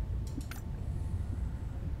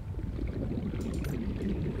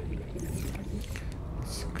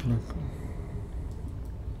 Let's click.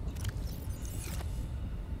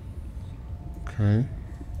 Okay.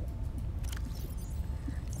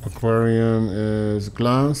 Aquarium is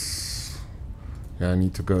glass. Yeah, I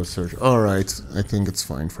need to go search. Alright, I think it's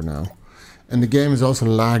fine for now. And the game is also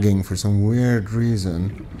lagging for some weird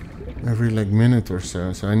reason. Every like minute or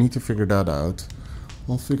so. So I need to figure that out.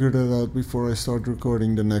 I'll figure that out before I start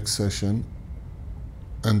recording the next session.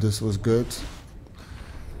 And this was good.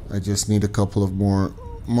 I just need a couple of more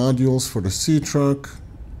modules for the sea truck.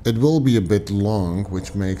 It will be a bit long,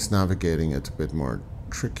 which makes navigating it a bit more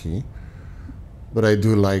tricky. But I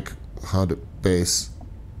do like how the base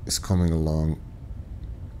is coming along.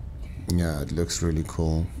 Yeah, it looks really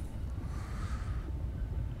cool.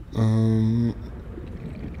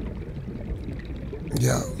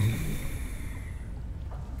 Yeah.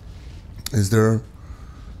 Is there...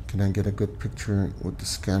 Can I get a good picture with the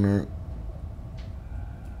scanner?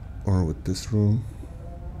 Or with this room?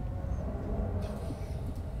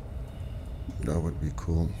 That would be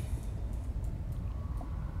cool.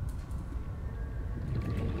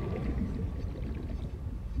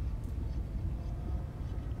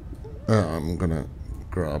 I'm gonna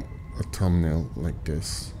grab a thumbnail like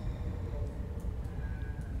this.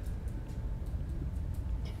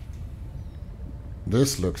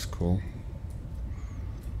 This looks cool.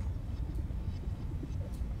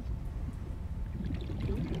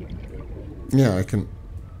 Yeah, I can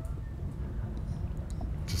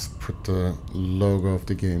just put the logo of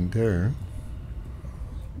the game there.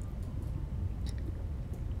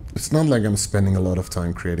 It's not like I'm spending a lot of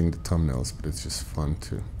time creating the thumbnails, but it's just fun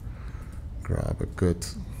to grab a good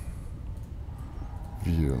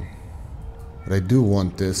view. But I do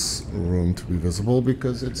want this room to be visible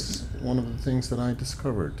because it's one of the things that I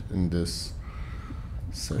discovered in this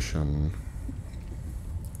session.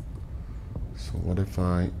 So what if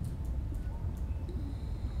I...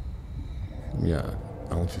 Yeah,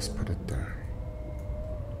 I'll just put it there.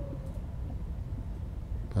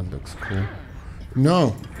 That looks cool.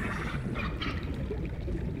 No!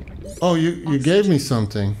 Oh, you gave me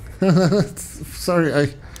something.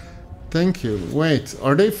 Sorry, thank you. Wait,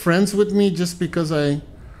 are they friends with me just because I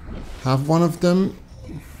have one of them?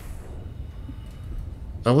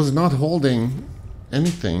 I was not holding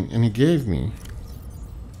anything and he gave me.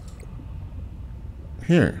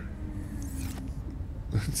 Here.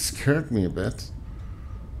 It scared me a bit.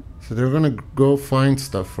 So they're gonna go find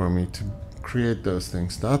stuff for me to create those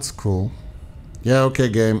things. That's cool. Yeah, okay,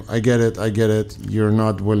 game. I get it. I get it. You're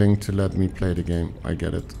not willing to let me play the game. I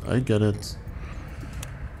get it. I get it.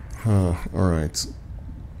 Alright.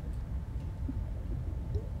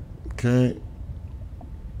 Okay.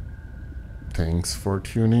 Thanks for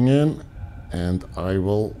tuning in. And I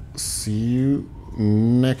will see you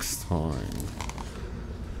next time.